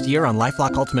your first year on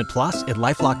LifeLock Ultimate Plus at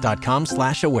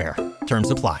LifeLock.com/aware. Terms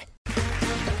apply.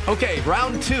 Okay,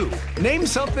 round 2. Name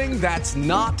something that's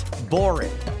not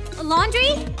boring. A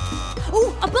laundry?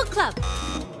 Ooh, a book club.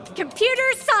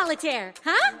 Computer solitaire,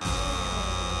 huh?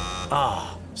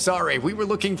 Ah, sorry, we were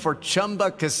looking for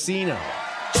Chumba Casino.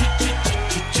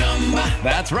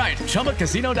 That's right,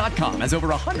 ChumbaCasino.com has over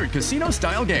 100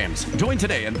 casino-style games. Join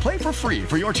today and play for free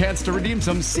for your chance to redeem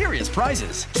some serious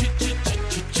prizes.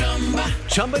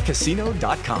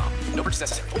 ChumbaCasino.com. No purchase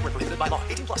necessary. Void where prohibited by law.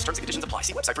 18+ terms and conditions apply.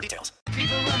 See website for details.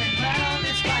 People running round,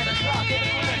 it's 5 o'clock.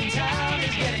 Everyone in town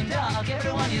is getting dark.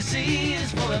 Everyone you see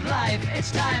is full of life.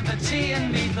 It's time for tea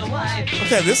and meet the wife.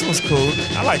 Okay, this one's cool.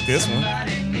 I like this one.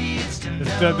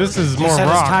 This is more You said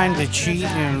rock. it's time to cheat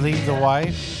and leave the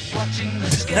wife. I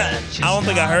don't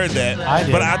think I heard that. I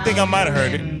did. But I think I might have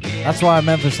heard it. That's why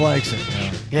Memphis likes it.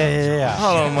 Yeah.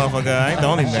 Hold on, motherfucker. I ain't the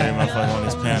only married motherfucker on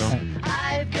this panel.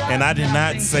 And I did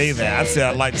not say that. I said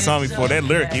I liked the song before that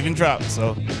lyric even dropped.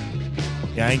 So,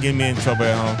 yeah, I ain't getting me in trouble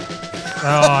at home.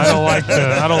 Oh, I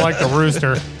don't like the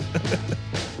rooster.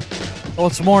 Well,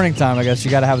 it's morning time, I guess.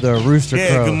 You got to have the rooster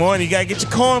Yeah, crow. good morning. You got to get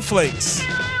your cornflakes.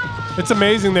 It's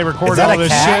amazing they Is recorded that all a this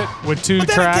cat? shit with 2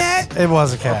 tracks. It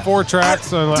was a cat. 4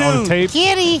 tracks on Dude, tape.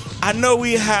 Kitty. I know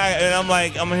we high, and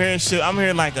I'm hearing shit. I'm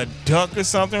hearing like a duck or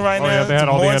something right Oh, now. yeah, they had Some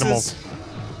all the voices. animals.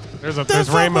 There's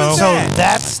fuck Rainbow. was So that?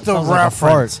 that's the Sounds like a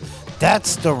reference.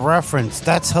 That's the reference.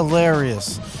 That's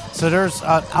hilarious. So there's,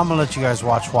 I'm gonna let you guys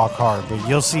watch Walk Hard, but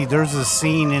you'll see there's a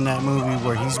scene in that movie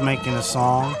where he's making a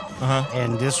song,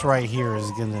 and this right here is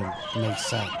gonna make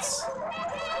sense.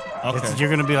 Okay. You're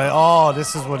gonna be like, oh,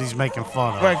 this is what he's making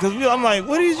fun of. Right, because I'm like,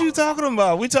 what is you talking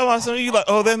about? We talking about something. You like,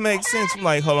 oh, that makes sense. I'm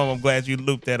like, hold on, I'm glad you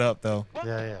looped that up though.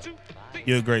 Yeah.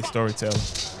 You're a great storyteller.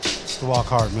 It's the Walk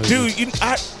Hard movie. Dude,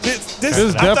 this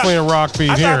is definitely a rock beat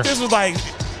I here. thought this was like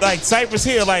Cypress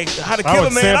Hill, like How to I Kill a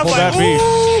would Man. I was sample like, that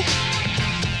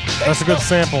ooh. That's a good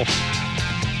sample.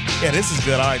 Yeah, this is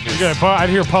good. I like this. Good. I'd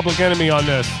hear Public Enemy on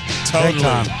this. Totally. Big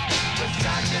time.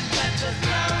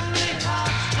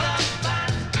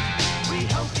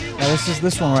 Yeah,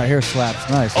 this one right here slaps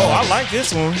nice. Oh, I like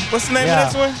this one. What's the name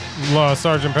of this one?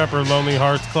 Sgt. Pepper Lonely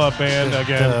Hearts Club Band.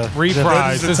 Again,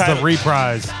 reprise. This is the title.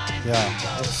 reprise.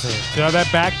 Yeah. See how that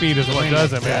backbeat is what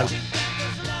does it, man.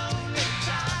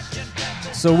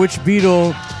 So which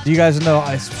Beatle, do you guys know?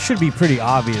 It should be pretty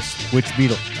obvious which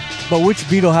Beatle. But which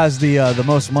Beatle has the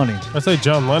most money? I'd say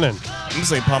John Lennon. I'm going to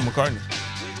say Paul McCartney.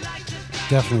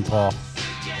 Definitely Paul.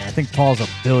 Yeah, I think Paul's a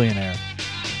billionaire.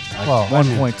 Like Well,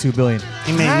 1.2 billion.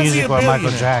 He made music with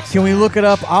Michael Jackson. Can we look it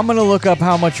up? I'm going to look up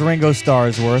how much Ringo Starr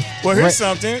is worth. Well, here's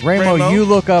something. Ramo, you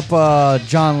look up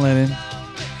John Lennon.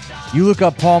 You look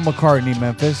up Paul McCartney,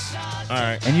 Memphis. All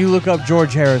right. And you look up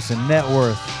George Harrison, net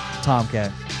worth,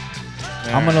 Tomcat.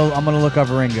 I'm gonna look up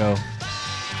Ringo.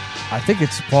 I think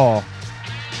it's Paul.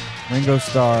 Ringo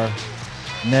Starr,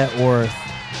 net worth.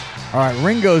 All right,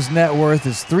 Ringo's net worth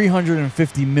is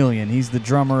 $350 million. He's the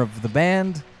drummer of the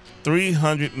band.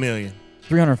 300 million.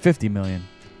 350 million.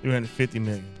 350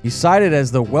 million. He's cited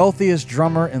as the wealthiest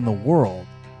drummer in the world.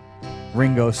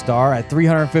 Ringo Starr at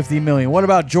 350 million. What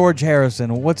about George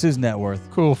Harrison? What's his net worth?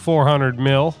 Cool, 400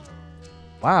 mil.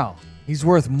 Wow, he's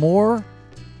worth more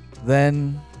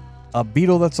than a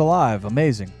Beatle that's alive.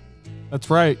 Amazing. That's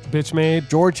right, bitch made.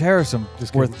 George Harrison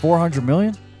Just worth kidding. 400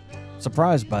 million.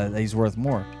 Surprised by that he's worth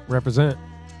more. Represent.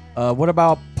 What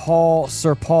about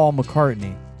Sir Paul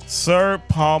McCartney? Sir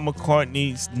Paul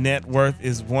McCartney's net worth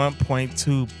is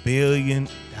 $1.2 billion.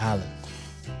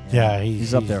 Yeah,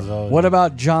 He's up there. What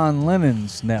about John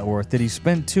Lennon's net worth? Did he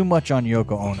spend too much on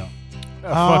Yoko Ono?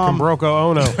 Fucking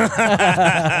Broco Ono.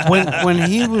 when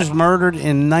he was murdered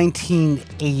in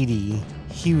 1980,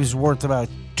 he was worth about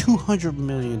 $200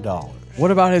 million. What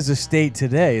about his estate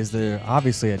today? Is there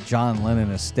obviously a John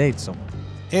Lennon estate somewhere?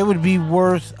 It would be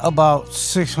worth about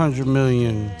 $600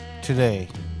 million today,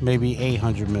 maybe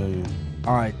 $800 million.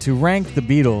 All right, to rank the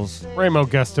Beatles, Ramo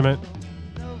guesstimate.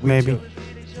 Maybe.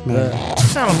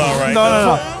 Sound about right.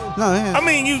 No, yeah. I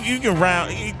mean, you can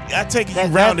round. I take it you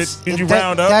rounded. Did you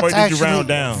round up or did you round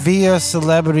down? Via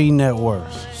celebrity net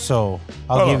worth. So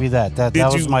I'll give you that.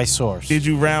 That was my source. Did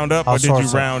you round up or did you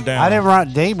round down? I didn't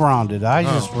round. They rounded. I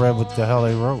just read what the hell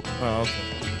they wrote. Oh, okay.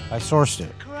 I sourced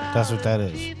it. That's what that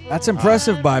is. That's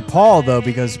impressive by Paul, though,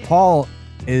 because Paul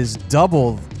is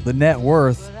double the net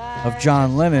worth of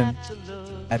John Lennon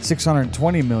at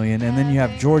 $620 million, and then you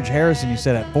have George Harrison, you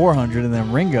said, at $400, and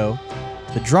then Ringo,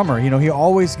 the drummer, he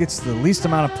always gets the least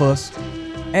amount of puss,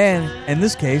 and in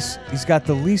this case, he's got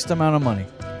the least amount of money.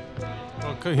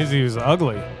 Well, he was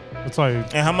ugly. That's why.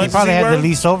 And how much He probably is he had worth? the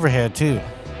least overhead too.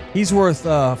 He's worth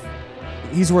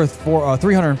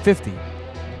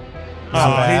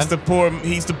 $350. He's the poor Beatle.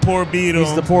 He's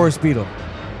the poorest Beatle.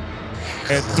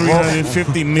 At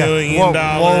 $350 million.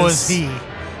 What was he?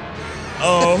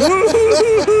 Oh,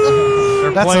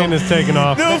 Their plane is taking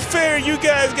off. no fair. You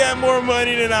guys got more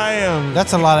money than I am.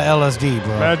 That's a lot of LSD,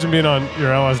 bro. Imagine being on your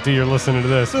LSD. You're listening to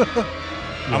this.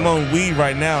 I'm on weed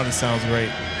right now, and it sounds great.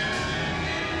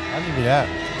 I'll give you that.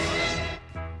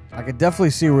 I could definitely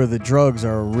see where the drugs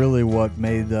are really what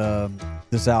made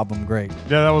this album great.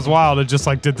 Yeah, that was wild. It just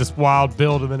did this wild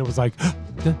build, and then it was like,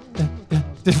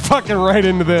 just fucking right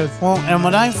into this. Well, and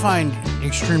what I find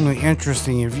extremely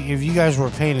interesting, if you guys were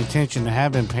paying attention and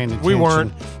have been paying attention, We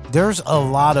weren't. There's a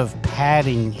lot of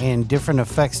padding and different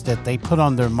effects that they put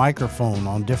on their microphone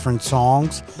on different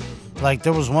songs. Like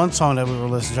there was one song that we were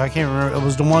listening to. I can't remember. It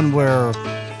was the one where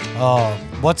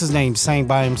what's his name sang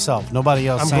by himself. Nobody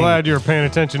else. I'm sang. glad you were paying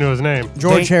attention to his name.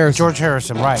 George Harrison. George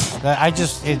Harrison, right?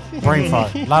 Brain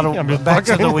fart. A lot of back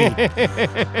to the weed.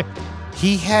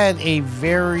 He had a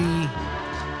very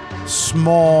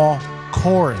small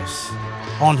chorus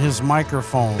on his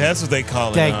microphone. That's what they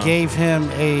call it. That gave him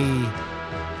a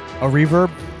reverb,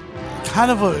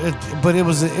 kind of but it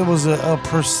was a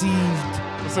perceived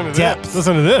Listen to depth. this.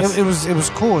 Listen to this. It was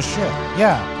cool as shit.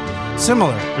 Yeah,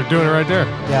 similar. They're doing it right there.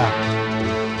 Yeah.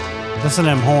 Listen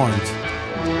to them horns.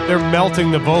 They're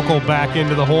melting the vocal back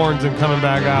into the horns and coming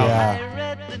back out. Yeah.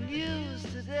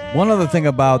 One other thing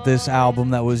about this album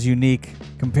that was unique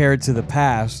compared to the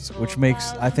past, which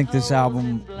makes, I think, this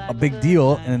album a big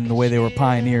deal in the way they were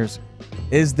pioneers,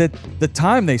 is that the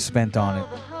time they spent on it.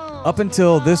 Up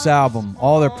until this album,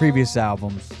 all their previous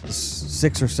albums, the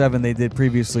 6 or 7 they did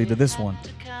previously to this one,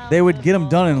 they would get them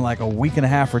done in like a week and a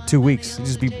half or 2 weeks. They'd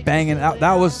just be banging out.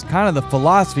 That was kind of the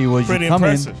philosophy, was Pretty you come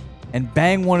impressive. in and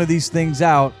bang one of these things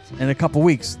out in a couple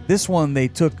weeks. This one, they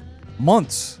took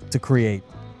months to create,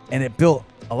 and it built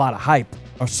a lot of hype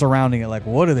surrounding it. Like,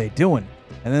 what are they doing?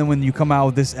 And then when you come out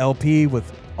with this LP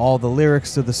with all the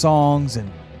lyrics to the songs, and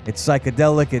it's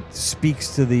psychedelic, it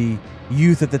speaks to the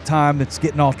youth at the time that's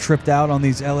getting all tripped out on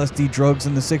these LSD drugs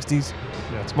in the 60s.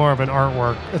 Yeah, it's more of an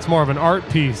artwork. It's more of an art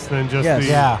piece than just Yes. the...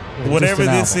 Yeah. Whatever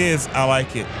just an this is, I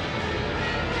like it.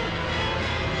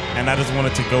 And I just want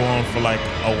it to go on for like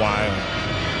a while.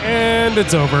 And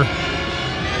it's over.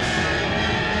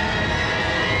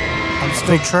 I'm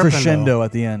still Big tripping. crescendo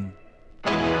at the end.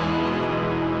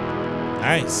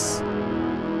 Nice.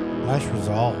 Nice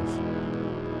resolve.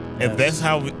 If that's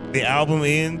how the album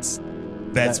ends,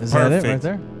 that's Is perfect. that it right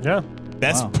there? Yeah.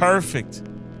 That's Wow. perfect.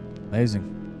 Amazing.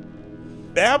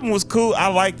 The album was cool. I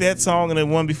like that song and the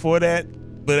one before that.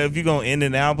 But if you're gonna end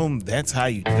an album, that's how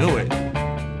you do it.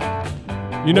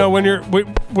 You know, when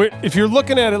if you're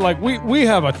looking at it like we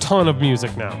have a ton of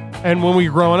music now, and when we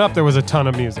were growing up, there was a ton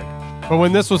of music. But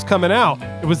when this was coming out,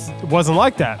 it wasn't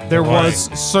like that. There was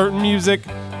certain music.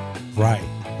 Right.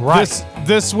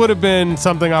 This would have been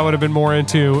something I would have been more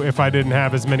into if I didn't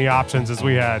have as many options as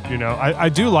we had. You know, I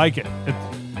do like it.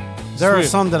 There are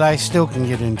some that I still can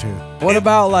get into. What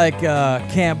about like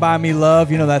Can't Buy Me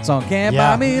Love? You know that song, Can't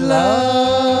Yeah. Buy Me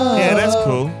Love. Yeah, that's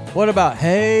cool. What about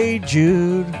Hey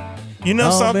Jude? You know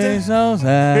Don't something? be so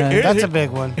sad. That's a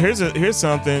big one. Here's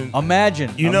something.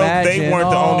 Imagine. You know, they weren't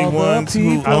the only ones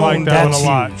who I like owned that one That's a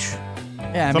lot. huge.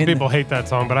 Yeah, I Some mean, people hate that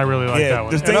song, but I really like that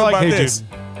one. The And thing I like about Hey this,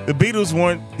 Jude. the Beatles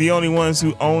weren't the only ones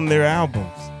who owned their albums.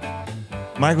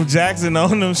 Michael Jackson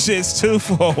owned them shits too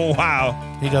for a while.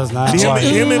 He does not.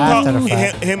 Him After the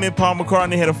fact. and Paul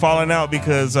McCartney had a falling out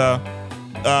because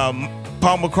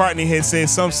Paul McCartney had said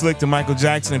something slick to Michael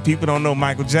Jackson, and people don't know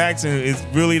Michael Jackson is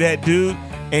really that dude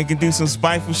and can do some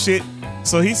spiteful shit.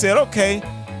 So he said, okay.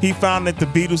 He found that the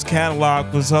Beatles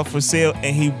catalog was up for sale,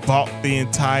 and he bought the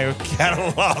entire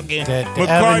catalog. And The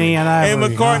ebony and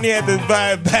ivory, McCartney had to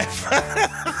buy it back.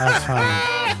 That's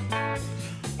funny.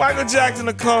 Michael Jackson,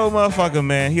 a cold motherfucker,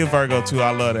 man. He a Virgo too.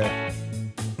 I love that.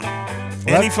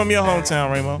 And he from your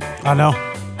hometown, Ramo. I know.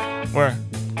 Where?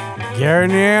 Gary,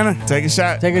 Indiana. Take a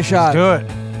shot. Take a shot. Do it.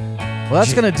 Well,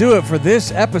 that's going to do it for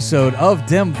this episode of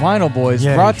Dem Vinyl Boys,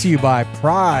 Yeah. brought to you by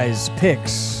Prize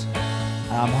Picks.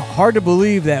 Hard to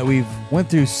believe that we've went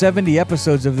through 70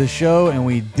 episodes of this show and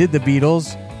we did the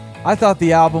Beatles. I thought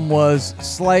the album was a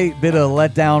slight bit of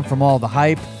letdown from all the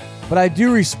hype. But I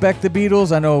do respect the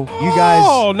Beatles. I know you guys.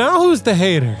 Oh, now who's the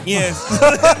hater? Yes.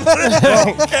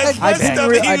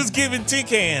 He was giving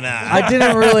Toucan eye. I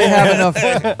didn't really have enough.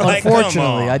 Like,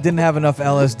 Unfortunately, I didn't have enough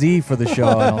LSD for the show.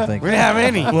 I don't think We didn't have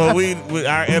any. Well,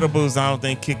 our edibles, I don't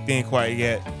think kicked in quite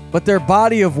yet. But their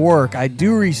body of work, I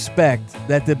do respect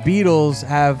that the Beatles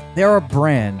they're a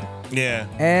brand. Yeah.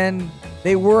 And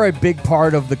they were a big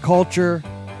part of the culture,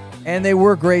 and they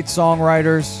were great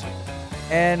songwriters,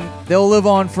 and they'll live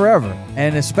on forever.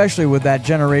 And especially with that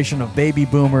generation of baby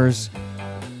boomers,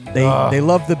 they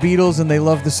love the Beatles and they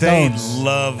love the Stones. They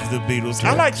love the Beatles.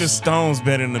 I like the Stones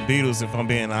better than the Beatles, if I'm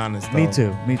being honest. Though.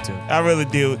 Me too. I really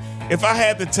do. If I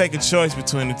had to take a choice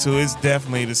between the two, it's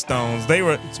definitely the Stones.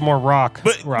 It's more rock.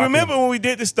 But remember when we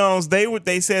did the Stones,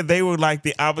 they said they were like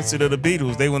the opposite of the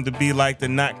Beatles. They wanted to be like the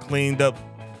not cleaned up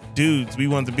dudes. We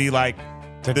wanted to be like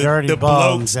the dirty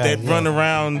blokes bums that run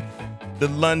around the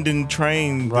London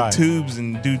train, the tubes,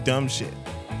 and do dumb shit.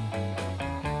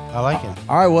 I like it.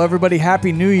 All right, well, everybody,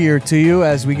 Happy New Year to you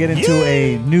as we get into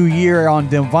a new year on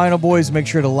Dem Vinyl Boyz. Make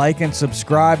sure to like and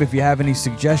subscribe. If you have any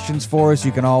suggestions for us,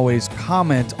 you can always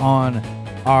comment on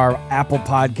our Apple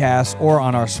Podcasts or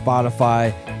on our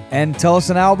Spotify and tell us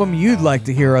an album you'd like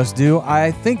to hear us do.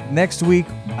 I think next week,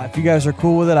 if you guys are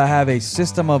cool with it, I have a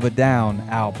System of a Down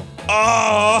album.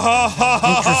 Oh,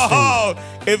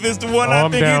 if it's the one I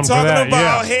think you're talking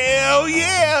about, hell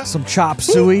yeah. Some chop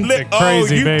suey.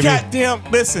 Crazy, baby. Goddamn,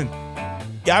 listen.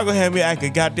 Y'all gonna have me act a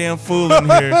goddamn fool in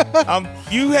here.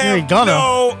 You have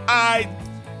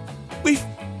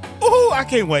I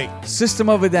can't wait. System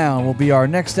of a Down will be our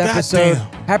next episode.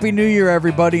 Happy New Year,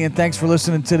 everybody, and thanks for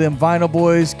listening to Dem Vinyl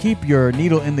Boyz. Keep your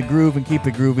needle in the groove and keep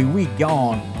it groovy. We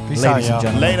gone, Peace ladies out, and y'all.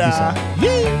 gentlemen.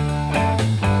 Peace out.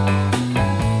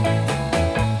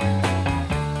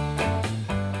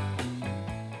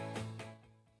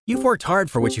 You've worked hard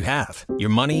for what you have. Your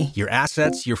money, your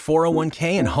assets, your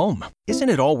 401k, and home. Isn't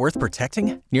it all worth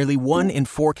protecting? Nearly 1 in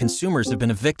 4 consumers have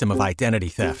been a victim of identity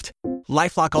theft.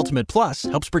 LifeLock Ultimate Plus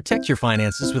helps protect your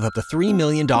finances with up to $3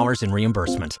 million in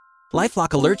reimbursement. LifeLock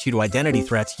alerts you to identity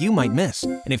threats you might miss.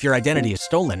 And if your identity is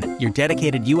stolen, your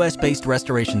dedicated U.S.-based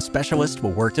restoration specialist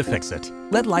will work to fix it.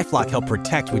 Let LifeLock help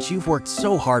protect what you've worked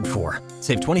so hard for.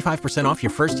 Save 25% off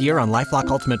your first year on LifeLock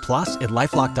Ultimate Plus at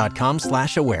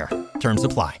LifeLock.com/aware. Terms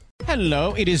apply.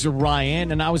 Hello, it is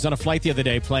Ryan, and I was on a flight the other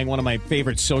day playing one of my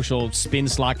favorite social spin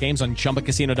slot games on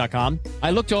ChumbaCasino.com. I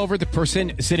looked over at the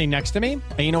person sitting next to me,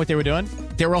 and you know what they were doing?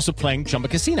 They were also playing Chumba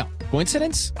Casino.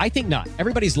 Coincidence? I think not.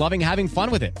 Everybody's loving having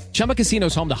fun with it. Chumba Casino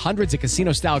is home to hundreds of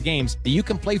casino-style games that you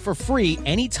can play for free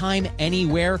anytime,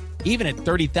 anywhere, even at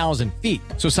 30,000 feet.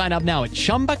 So sign up now at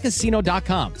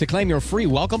ChumbaCasino.com to claim your free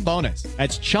welcome bonus.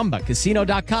 That's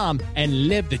ChumbaCasino.com and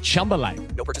live the Chumba life.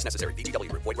 No purchase necessary.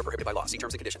 VGW. Void where prohibited by law. See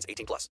terms and conditions. 18+.